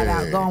work that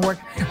out. Go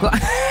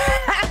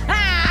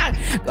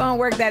and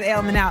work that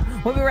ailment out.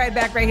 We'll be right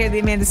back right here at the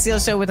Amanda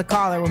Seales Show with a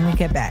caller when we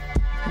get back.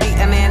 The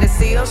Amanda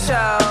Seales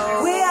Show.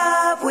 We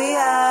up, we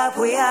up,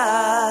 we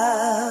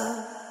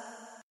up.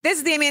 This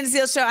is the Amanda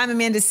Seales Show. I'm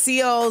Amanda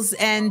Seales,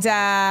 and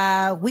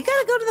we got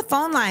to go to the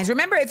phone lines.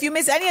 Remember, if you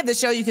miss any of the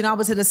show, you can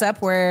always hit us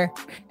up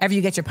wherever you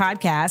get your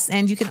podcasts,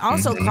 and you can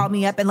also call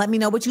me up and let me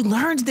know what you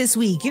learned this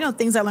week. You know,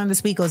 Things I Learned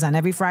This Week goes on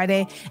every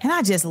Friday, and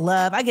I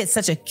get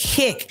such a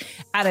kick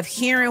out of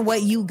hearing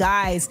what you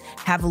guys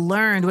have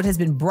learned, what has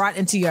been brought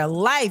into your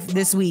life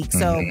this week.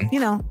 So,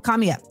 call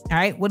me up. All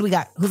right, what do we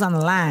got? Who's on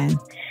the line?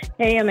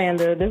 Hey,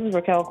 Amanda. This is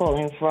Raquel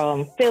calling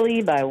from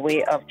Philly by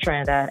way of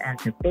Trinidad and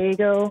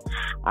Tobago.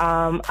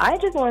 I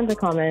just wanted to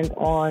comment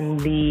on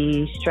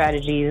the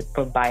strategy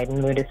for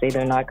Biden where they say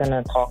they're not going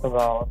to talk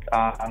about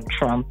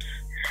Trump's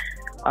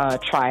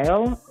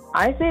trial.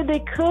 I say they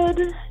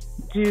could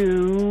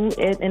do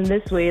it in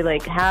this way,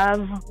 like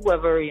have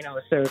whoever, a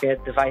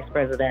surrogate, the vice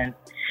president,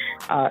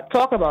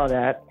 talk about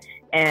that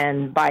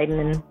and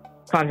Biden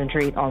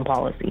concentrate on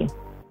policy.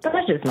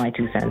 That's just my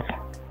 2 cents.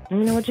 Let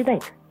me know what you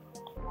think.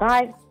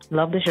 Bye.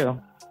 Love the show.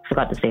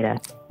 Forgot to say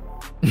that.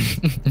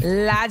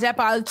 La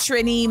Japal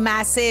Trini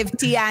Massive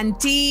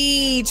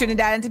TNT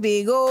Trinidad and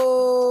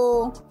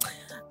Tobago.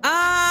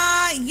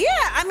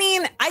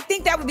 I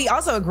think that would be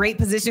also a great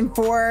position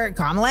for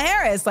Kamala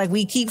Harris. Like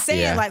we keep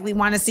saying, like we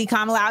want to see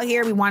Kamala out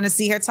here. We want to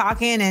see her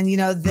talking, and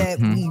that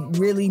we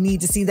really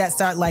need to see that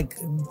start like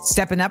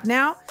stepping up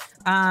now.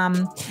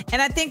 And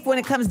I think when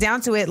it comes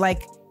down to it,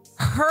 like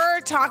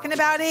her talking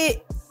about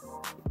it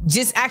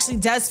just actually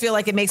does feel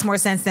like it makes more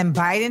sense than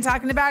Biden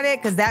talking about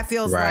it, because that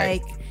feels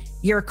like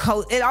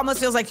it almost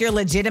feels like you're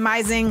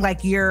legitimizing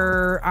like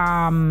your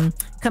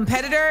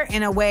competitor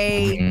in a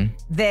way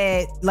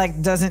that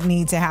like doesn't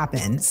need to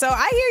happen. So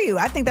I hear you.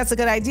 I think that's a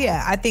good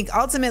idea. I think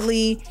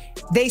ultimately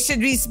they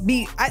should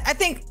be I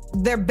think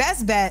their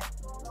best bet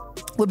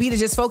would be to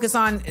just focus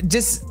on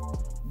just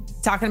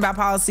talking about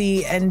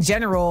policy in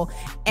general,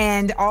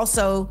 and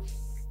also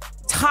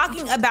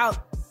talking about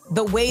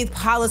the way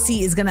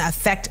policy is going to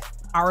affect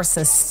our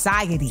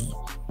society.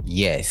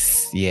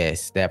 Yes,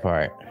 that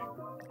part.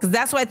 Because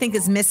that's what I think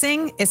is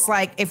missing. It's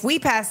like, if we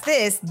pass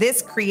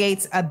this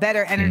creates a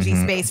better energy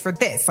space for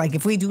this. Like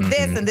if we do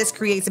this, then this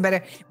creates a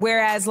better,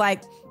 whereas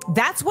like,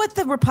 that's what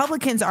the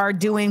Republicans are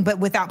doing, but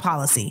without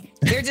policy.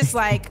 They're just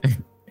like,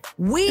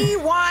 we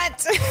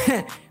want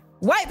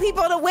white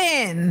people to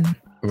win.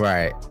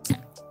 Right.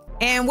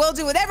 And we'll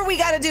do whatever we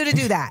got to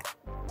do that.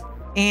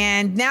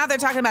 And now they're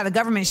talking about a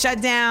government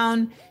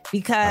shutdown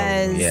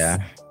because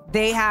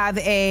they have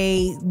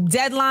a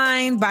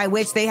deadline by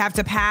which they have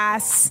to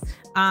pass,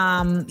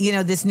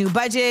 this new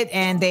budget,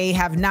 and they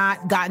have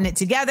not gotten it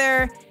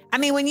together. I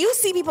mean, when you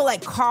see people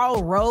like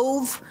Karl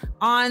Rove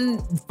on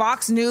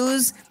Fox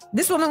News,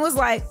 this woman was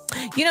like,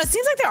 it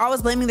seems like they're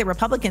always blaming the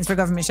Republicans for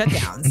government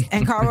shutdowns.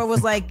 And Karl Rove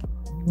was like,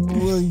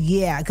 well,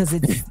 yeah, because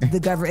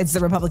it's the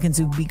Republicans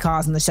who be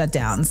causing the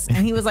shutdowns.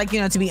 And he was like,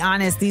 to be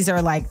honest, these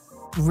are like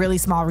really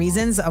small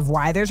reasons of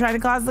why they're trying to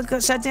cause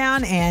the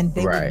shutdown, and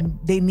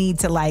they need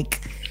to like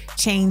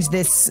change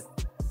this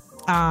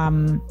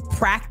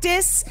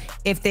practice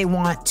if they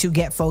want to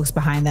get folks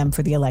behind them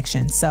for the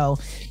election. So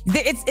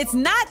it's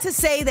not to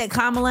say that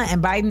Kamala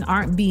and Biden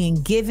aren't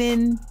being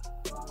given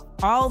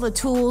all the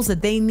tools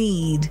that they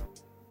need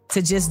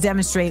to just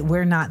demonstrate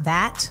we're not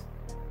that,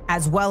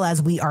 as well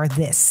as we are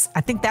this.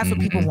 I think that's what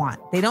people want.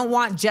 They don't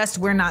want just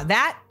we're not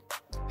that.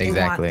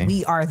 Exactly. Want,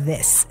 we are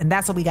this. And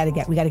that's what we got to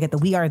get. We got to get the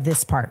we are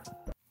this part.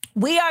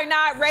 We are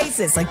not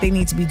racist. Like they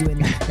need to be doing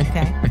that.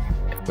 Okay.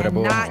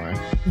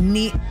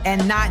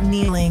 and not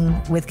kneeling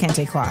with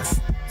kente cloth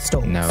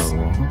stoles. No.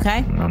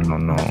 Okay? No.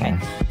 Okay.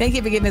 Thank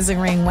you for giving us a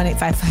ring.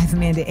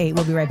 1-855-AMANDA-8.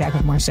 We'll be right back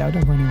with more show.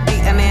 Don't go anywhere.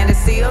 The Amanda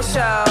Seales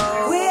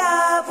Show. We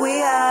up,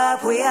 we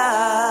up, we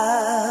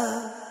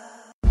up.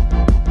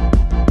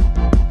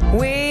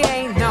 We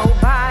ain't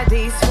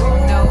nobody's fool.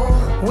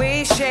 No.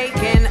 We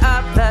shaking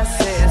up the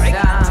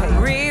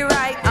system.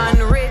 Rewrite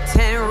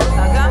unwritten rules.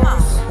 Come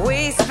on.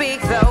 We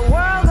speak, the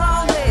world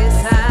gon'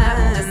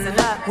 listen. Listen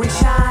up. We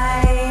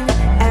shine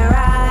and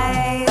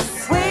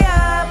rise. We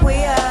up,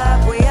 we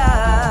up, we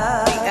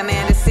up. The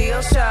Amanda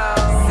Seales Show.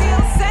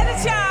 Seales said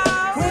it,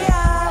 y'all. We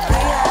up, we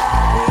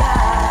up, we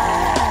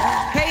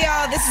up. Hey,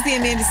 y'all. This is the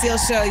Amanda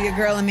Seales Show. Your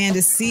girl, Amanda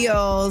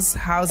Seales.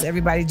 How's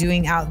everybody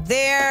doing out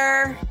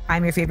there?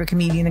 I'm your favorite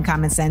comedian and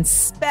common sense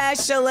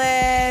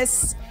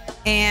specialist.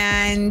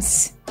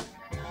 And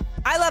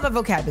I love a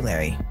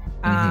vocabulary.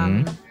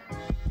 I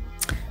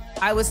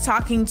was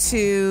talking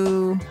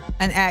to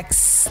an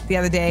ex the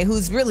other day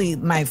who's really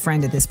my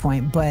friend at this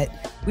point, but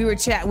we were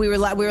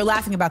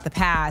laughing about the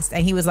past,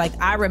 and he was like,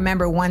 I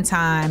remember one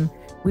time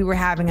we were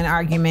having an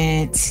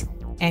argument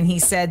and he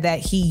said that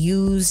he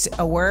used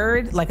a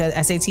word, like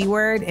a SAT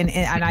word, and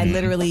I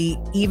literally,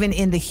 even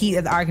in the heat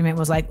of the argument,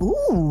 was like,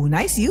 ooh,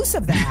 nice use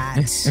of that.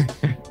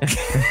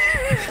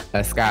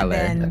 A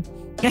scholar.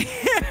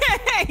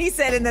 He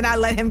said, and then I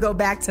let him go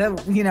back to,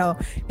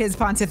 his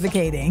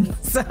pontificating.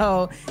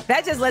 So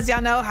that just lets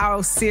y'all know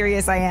how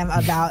serious I am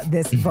about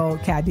this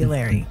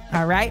vocabulary.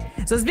 All right.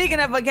 So speaking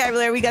of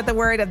vocabulary, we got the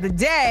word of the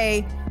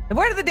day. The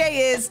word of the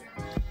day is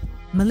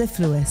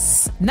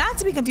mellifluous, not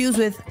to be confused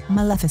with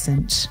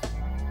maleficent.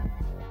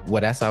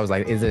 Well, that's why I was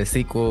like, is it a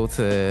sequel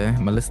to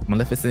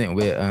Maleficent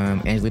with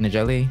Angelina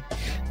Jolie?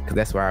 Because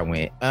that's where I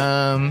went.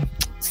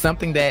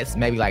 Something that's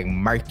maybe like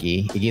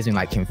murky. It gives me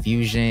like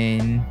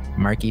confusion,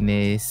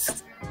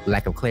 murkiness,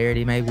 lack of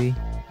clarity, maybe.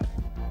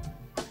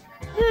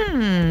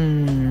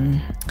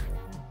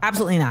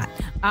 Absolutely not.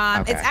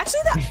 Okay. It's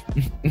actually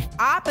the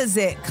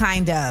opposite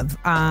kind of.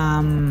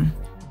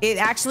 It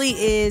actually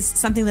is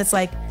something that's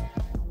like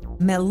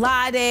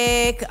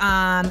melodic.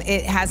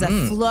 It has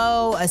a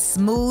flow, a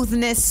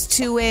smoothness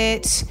to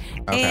it.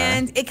 Okay.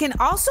 And it can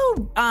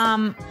also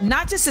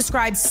not just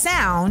describe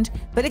sound,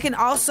 but it can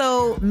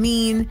also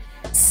mean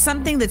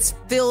something that's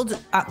filled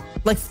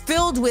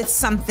with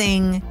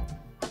something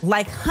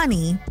like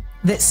honey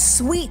that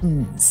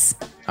sweetens.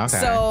 Okay.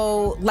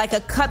 So like a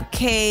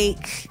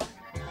cupcake,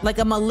 like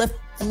a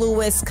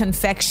mellifluous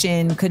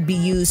confection could be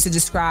used to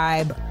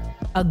describe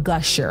a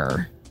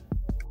gusher.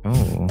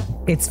 Oh.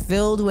 It's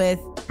filled with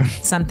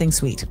something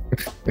sweet.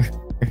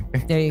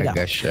 There you go.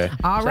 Gusher.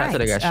 All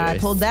right. I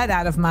pulled that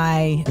out of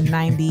my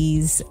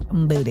 90s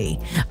booty.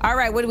 All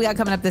right. What do we got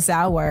coming up this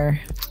hour?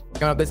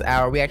 Coming up this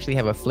hour, we actually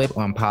have a flip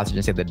on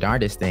politicians say the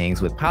darndest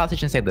things with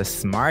politicians say the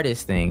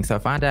smartest things. So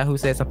find out who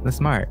said something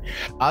smart.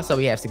 Also,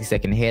 we have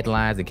 60-second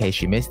headlines in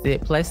case you missed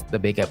it, plus the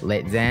big up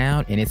let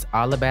down, and it's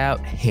all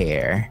about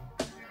hair.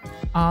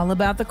 All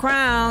about the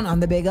crown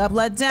on the Big Up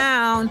Let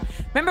Down.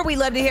 Remember, we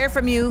love to hear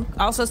from you.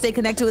 Also, stay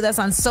connected with us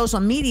on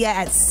social media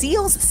at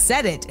Seals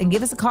Said It and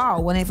give us a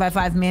call,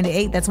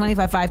 1-855-MANDA-8. That's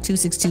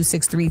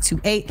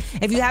 1-855-262-6328.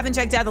 If you haven't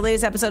checked out the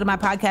latest episode of my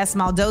podcast,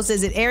 Small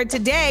Doses, it aired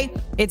today.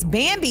 It's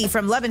Bambi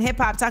from Love and Hip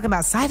Hop talking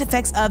about side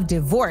effects of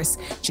divorce.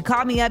 She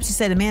called me up. She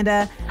said,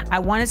 Amanda, I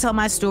want to tell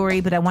my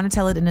story, but I want to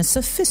tell it in a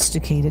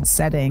sophisticated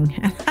setting.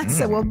 And I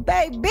said, well,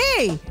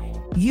 baby,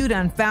 you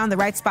done found the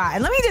right spot.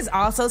 And let me just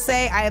also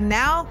say, I am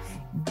now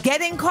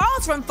getting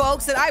calls from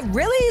folks that I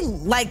really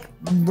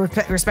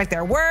respect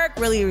their work,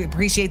 really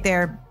appreciate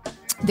their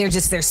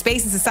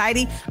space in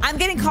society. I'm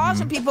getting calls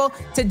from people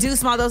to do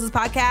Small Doses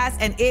podcast,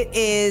 and it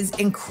is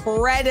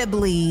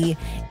incredibly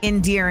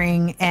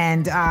endearing,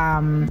 and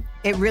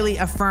it really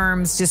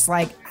affirms just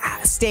like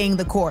staying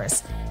the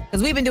course,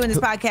 because we've been doing this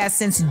podcast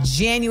since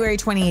January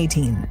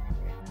 2018.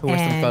 Who are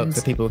some folks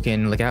that people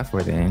can look out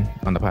for then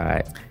on the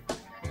pod?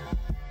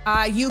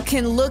 You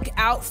can look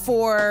out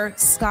for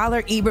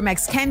scholar Ibram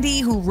X.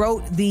 Kendi, who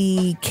wrote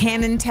the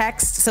canon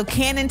text. So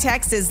canon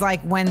text is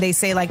like when they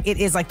say like it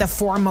is like the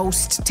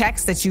foremost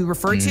text that you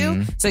refer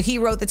to. So he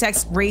wrote the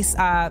text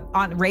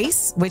on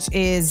race, which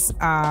is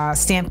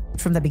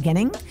stamped from the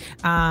beginning.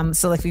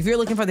 So like if you're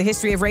looking for the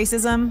history of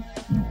racism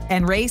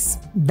and race,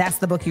 that's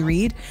the book you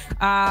read.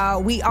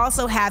 We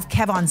also have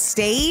Kev on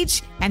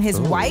Stage and his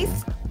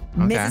wife,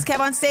 Mrs. Kev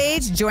on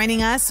Stage,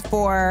 joining us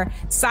for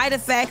Side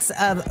Effects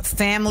of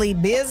Family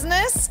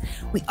Business.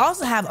 We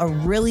also have a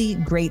really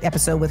great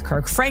episode with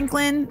Kirk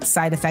Franklin,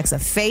 Side Effects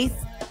of Faith.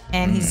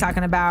 And he's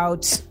talking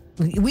about,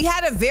 we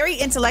had a very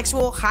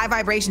intellectual, high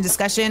vibration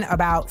discussion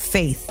about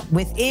faith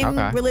within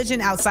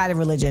religion, outside of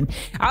religion.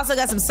 I also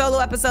got some solo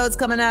episodes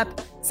coming up.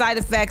 Side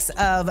effects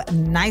of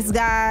nice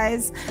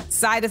guys,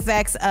 side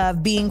effects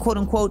of being quote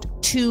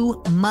unquote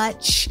too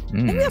much.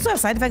 And we also have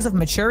side effects of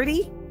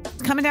maturity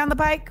coming down the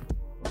pike.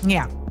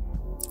 Yeah.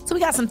 So we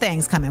got some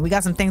things coming.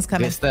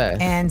 Good stuff.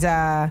 And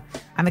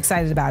I'm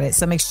excited about it.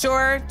 So make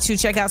sure to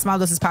check out Small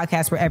Doses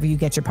Podcast wherever you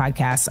get your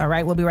podcasts. All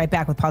right. We'll be right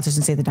back with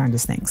Politicians Say the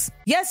Darndest Things.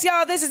 Yes,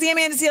 y'all. This is the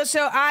Amanda Seales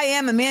Show. I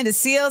am Amanda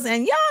Seales,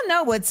 and y'all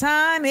know what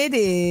time it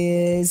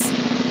is.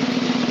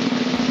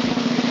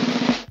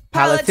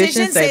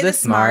 Politicians say the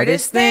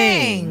smartest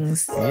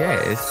things.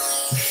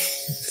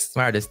 Yes.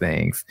 Smartest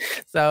things.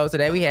 So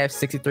today we have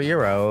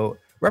 63-year-old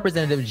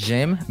Representative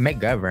Jim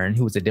McGovern,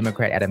 who was a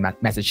Democrat out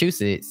of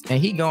Massachusetts, and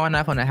he going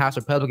off on the House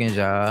Republicans,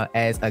 y'all,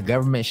 as a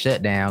government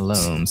shutdown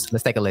looms.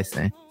 Let's take a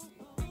listen.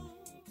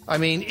 I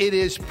mean, it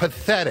is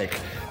pathetic.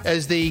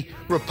 As the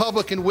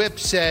Republican whip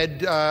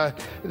said,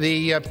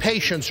 the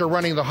patients are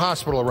running the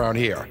hospital around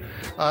here.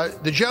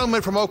 The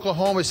gentleman from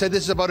Oklahoma said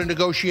this is about a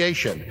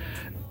negotiation.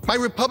 My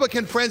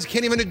Republican friends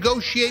can't even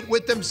negotiate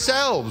with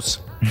themselves.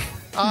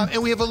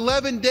 And we have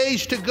 11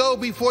 days to go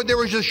before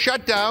there is a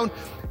shutdown.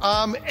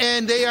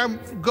 And they are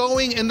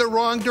going in the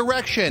wrong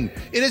direction.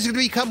 It is going to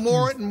become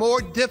more and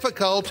more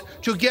difficult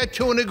to get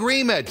to an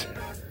agreement.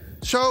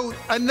 So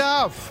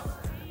enough.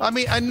 I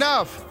mean,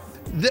 enough.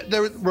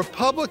 The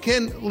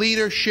Republican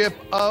leadership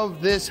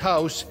of this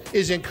House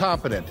is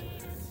incompetent.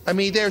 I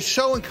mean, they're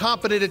so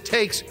incompetent it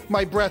takes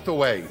my breath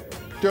away.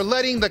 They're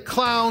letting the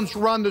clowns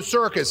run the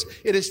circus.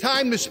 It is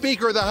time the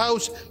Speaker of the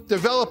House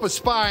develop a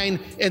spine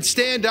and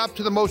stand up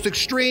to the most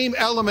extreme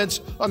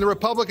elements on the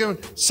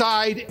Republican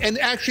side and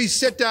actually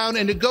sit down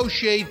and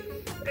negotiate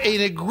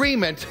an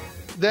agreement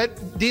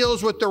that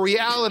deals with the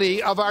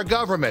reality of our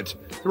government.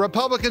 The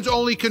Republicans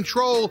only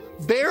control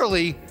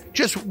barely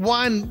just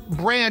one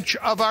branch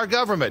of our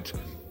government.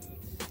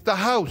 The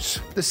House.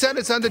 The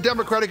Senate's under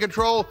Democratic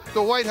control.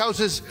 The White House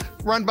is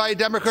run by a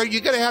Democrat.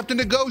 You're going to have to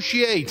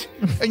negotiate.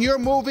 And you're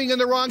moving in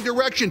the wrong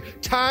direction.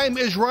 Time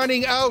is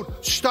running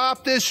out.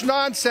 Stop this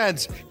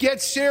nonsense.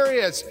 Get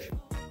serious.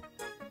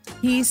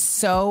 He's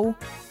so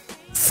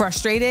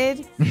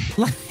frustrated.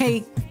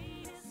 Like,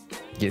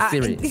 get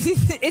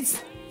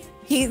serious.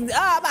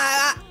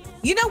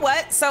 You know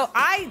what? So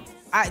I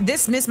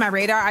this missed my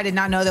radar. I did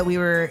not know that we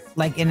were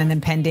like in an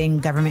impending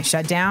government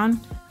shutdown.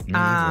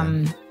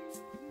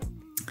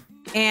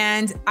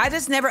 And I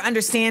just never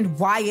understand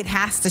why it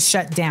has to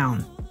shut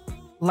down.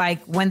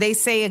 Like when they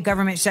say a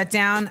government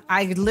shutdown,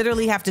 I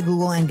literally have to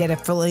Google and get a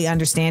fully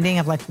understanding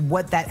of like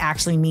what that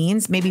actually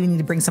means. Maybe we need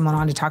to bring someone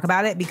on to talk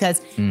about it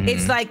because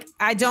it's like,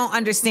 I don't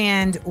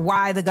understand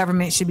why the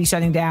government should be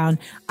shutting down.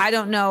 I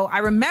don't know. I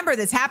remember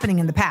this happening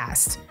in the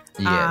past.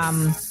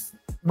 Yes.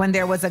 When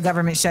there was a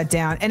government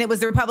shutdown, and it was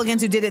the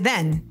Republicans who did it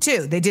then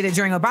too. They did it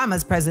during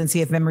Obama's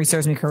presidency, if memory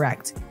serves me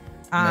correct.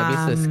 Maybe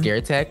it's a scare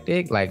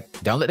tactic. Like,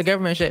 don't let the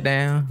government shut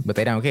down, but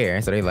they don't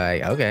care. So they're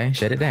like, okay,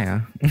 shut it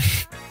down.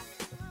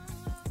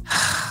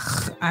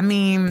 I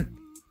mean,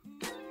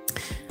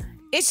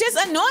 it's just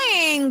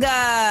annoying.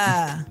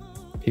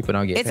 People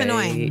don't get it's paid.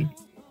 Annoying.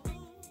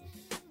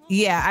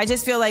 Yeah, I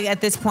just feel like at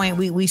this point,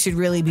 we should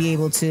really be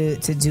able to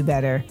do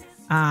better.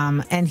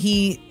 And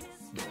he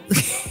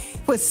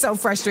was so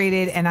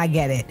frustrated, and I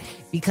get it,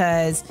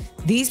 because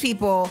these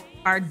people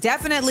are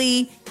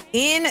definitely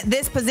in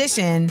this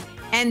position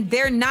and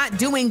they're not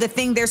doing the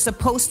thing they're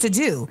supposed to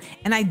do.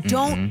 And I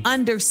don't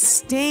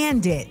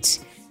understand it.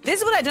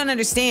 This is what I don't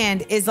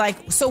understand is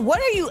like, so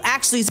what are you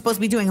actually supposed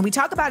to be doing? And we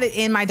talk about it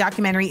in my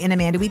documentary, In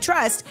Amanda We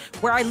Trust,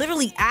 where I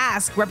literally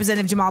asked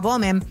Representative Jamal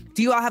Bowman,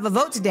 do you all have a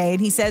vote today? And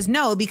he says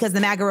no, because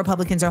the MAGA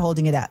Republicans are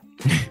holding it up.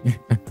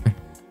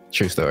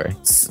 True story.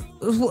 So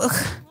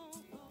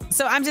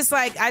I'm just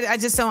like, I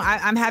just don't,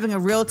 I'm having a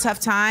real tough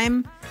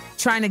time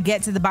trying to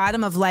get to the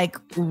bottom of like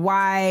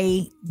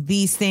why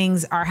these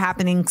things are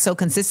happening so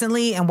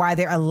consistently and why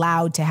they're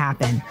allowed to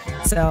happen.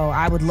 So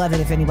I would love it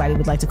if anybody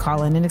would like to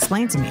call in and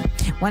explain to me.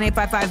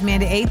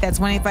 1-855-AMANDA-8. That's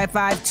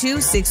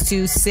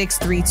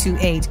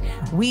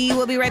 1-855-262-6328. We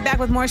will be right back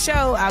with more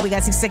show. We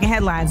got 60-second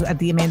headlines at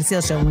the Amanda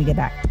Seales Show when we get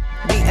back.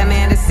 The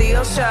Amanda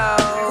Seales Show.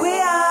 We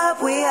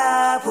up, we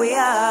up, we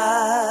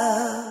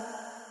up.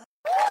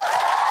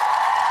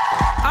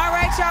 All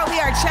right, y'all, we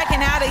are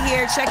checking out of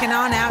here, checking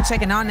on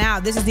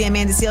out. This is the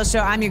Amanda Seales Show.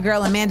 I'm your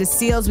girl, Amanda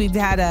Seales. We've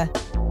had a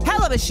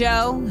hell of a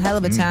show, hell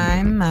of a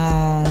time.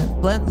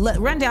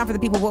 Run down for the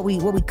people what we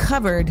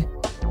covered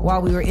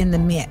while we were in the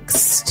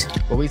mix.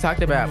 Well, we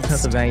talked about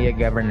Pennsylvania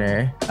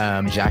Governor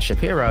Josh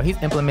Shapiro.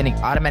 He's implementing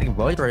automatic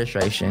voter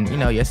registration. You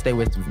know, yesterday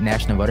was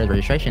National Voter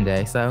Registration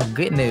Day, so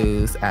good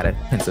news out of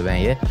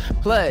Pennsylvania.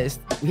 Plus,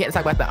 we had to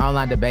talk about the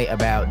online debate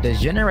about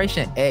does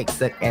Generation X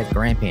suck as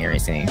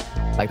grandparenting?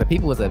 Like, the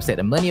people was upset.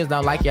 The millennials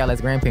don't like y'all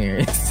as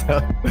grandparents, so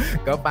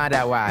go find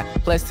out why.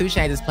 Plus, 2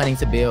 Chainz is planning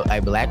to build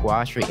a Black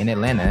Wall Street in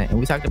Atlanta, and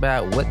we talked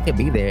about what could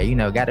be there. You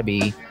know, got to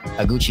be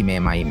a Gucci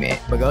Man monument.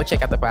 But go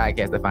check out the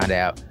podcast to find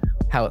out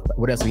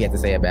what else we had to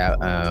say about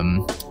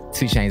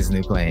 2 Chainz'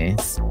 new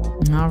plans.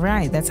 All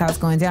right. That's how it's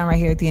going down right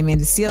here at the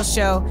Amanda Seales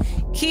Show.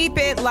 Keep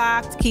it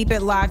locked. Keep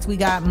it locked. We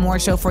got more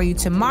show for you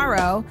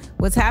tomorrow.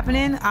 What's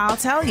happening? I'll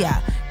tell ya.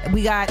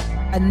 We got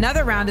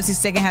another round of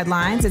 60-second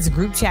headlines. It's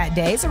group chat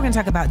day. So we're going to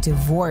talk about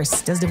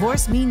divorce. Does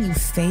divorce mean you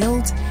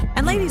failed?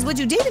 And ladies, would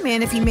you date a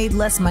man if he made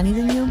less money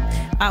than you?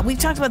 We've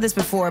talked about this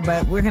before,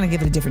 but we're going to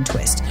give it a different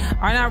twist.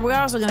 All right, now we're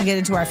also going to get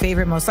into our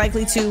favorite, most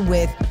likely to,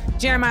 with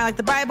Jeremiah Like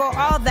the Bible,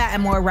 all of that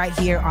and more right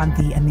here on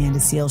the Amanda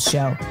Seales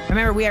Show.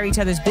 Remember, we are each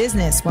other's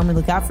business. When we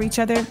look out for each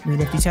other, we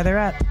lift each other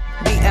up.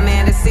 The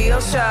Amanda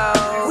Seales Show.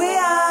 We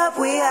up,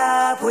 we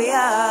up, we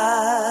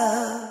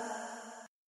up.